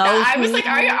 Yeah, really know I was like,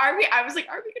 are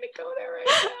we gonna go there right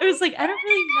now? I was like, I don't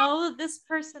really know this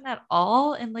person at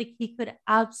all, and like he could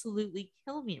absolutely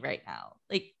kill me right now.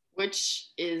 Like, which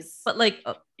is, but like,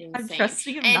 insane. I'm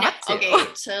trusting him not to. Okay,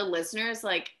 to listeners,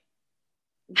 like,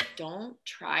 don't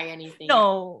try anything.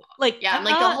 No, like I'm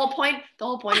like the whole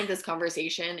point of this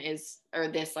conversation is, or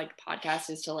this like podcast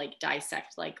is to like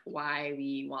dissect like why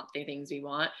we want the things we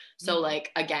want. So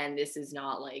like again, this is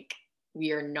not like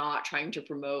we are not trying to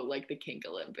promote like the Kink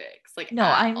Olympics. Like no,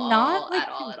 I'm not like at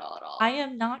all. I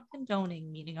am not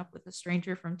condoning meeting up with a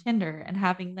stranger from Tinder and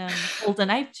having them hold a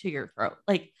knife to your throat.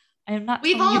 Like I am not.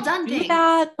 We've all done things.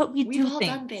 That, but we've all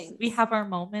done things. We have our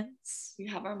moments.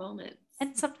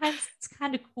 And sometimes it's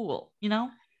kind of cool, you know?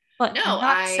 But no, I'm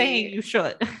not saying you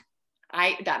should.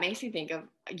 That makes me think of,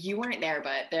 you weren't there,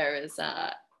 but there was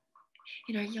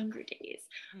in our younger days,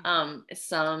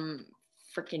 some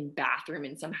freaking bathroom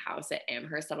in some house at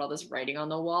Amherst had all this writing on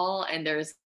the wall, and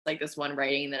there's like this one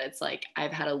writing that it's like,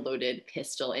 I've had a loaded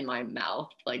pistol in my mouth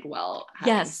like while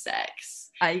having sex.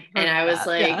 I was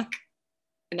like,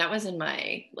 and that was in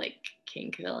my like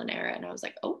Kink villain era, and I was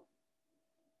like, oh,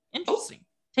 interesting.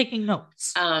 Taking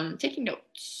notes. Taking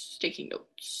notes.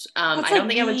 I don't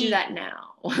think I would do that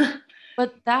now.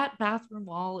 But that bathroom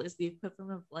wall is the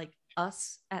equivalent of like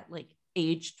us at like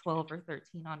age 12 or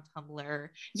 13 on Tumblr.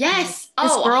 Yes. Like,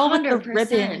 this girl 100%. With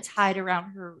the ribbon tied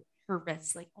around her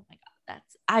wrist. Like, oh my God,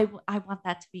 I want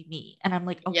that to be me. And I'm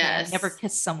like, okay, I never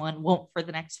kissed someone, won't for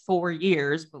the next 4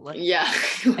 years, but like,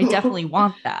 I definitely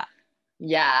want that.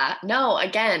 Yeah. No,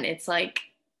 again, it's like,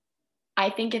 I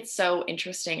think it's so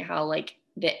interesting how like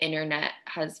the internet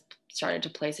has started to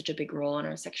play such a big role in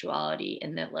our sexuality,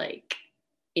 and that like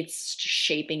it's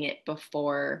shaping it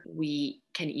before we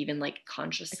can even like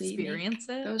consciously experience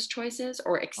those choices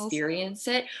or experience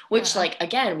it, which like,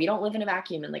 again, we don't live in a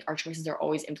vacuum, and like our choices are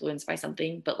always influenced by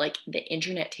something, but like the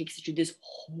internet takes it to this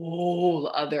whole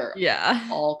other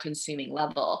all consuming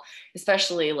level,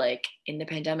 especially like in the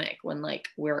pandemic when like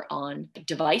we're on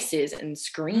devices and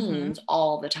screens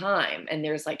all the time, and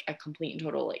there's like a complete and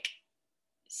total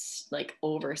like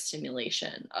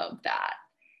overstimulation of that.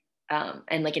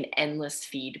 And like an endless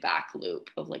feedback loop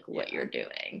of like what you're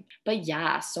doing. But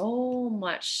so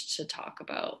much to talk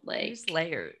about. Like, there's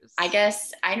layers. I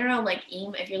guess, I don't know, like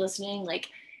Eam, if you're listening, like,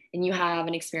 and you have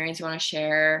an experience you want to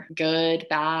share, good,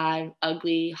 bad,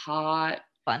 ugly, hot,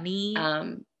 funny.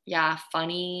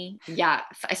 Funny. Yeah,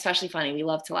 especially funny. We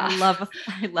love to laugh. I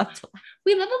love to laugh.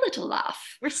 We love a little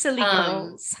laugh. We're silly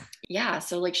girls. Yeah,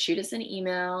 so like shoot us an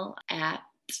email at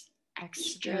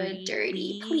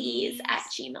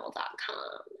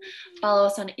extradirtyplease@gmail.com. Follow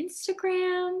us on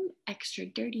Instagram, Extra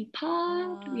Dirty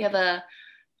Pod. We have a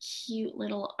cute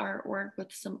little artwork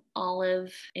with some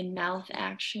olive in mouth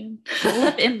action.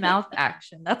 Olive in mouth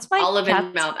action. That's my olive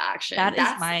in mouth action.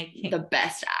 That's my kink. The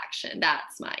best action.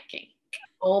 That's my kink.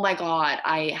 Oh my God.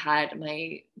 I had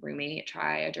my roommate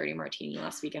try a dirty martini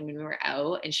last weekend when we were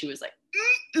out, and she was like,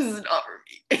 this is not for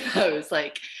me. I was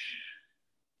like,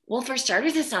 well, for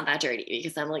starters, it's not that dirty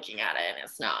because I'm looking at it and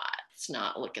it's not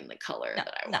looking the color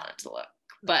that I want it to look,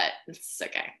 but it's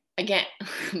okay. Again,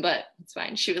 but it's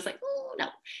fine. She was like, oh, no.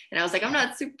 And I was like, I'm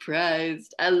not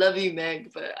surprised. I love you,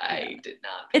 Meg, but I did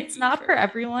not. It's not for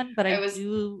everyone, but I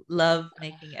do love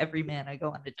making every man I go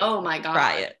on a date. Oh my God.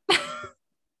 Try it.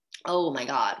 Oh my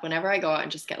God. Whenever I go out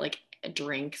and just get like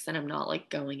drinks and I'm not like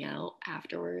going out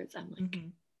afterwards, I'm like,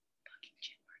 fucking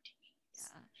gin martinis.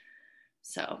 Yeah.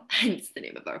 So hence the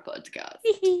name of our podcast.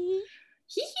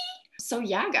 So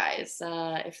yeah, guys,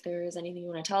 if there's anything you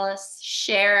want to tell us,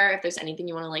 share. If there's anything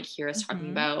you want to like hear us talking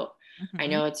about, I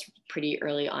know it's pretty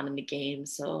early on in the game,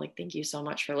 so like thank you so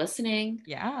much for listening.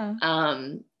 Yeah.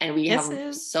 And we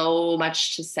have so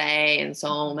much to say and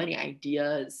so many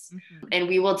ideas, and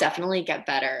we will definitely get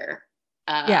better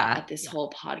at this whole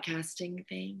podcasting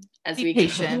thing as we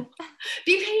go.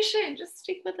 Be patient. Just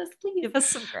stick with us, please. Give us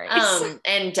some grace.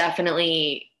 And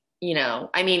definitely, you know,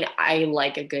 I mean, I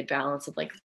like a good balance of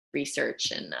like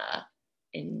research and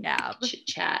chit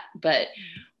chat, but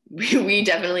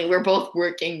we're both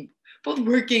working full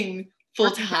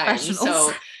time,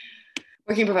 so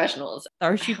working professionals.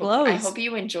 I hope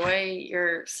you enjoy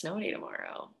your snow day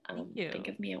tomorrow. Think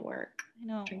of me at work. I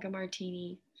know. Drink a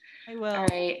martini. I will. All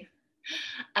right.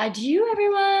 Adieu,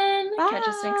 everyone. Bye. Catch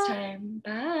us next time.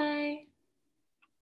 Bye.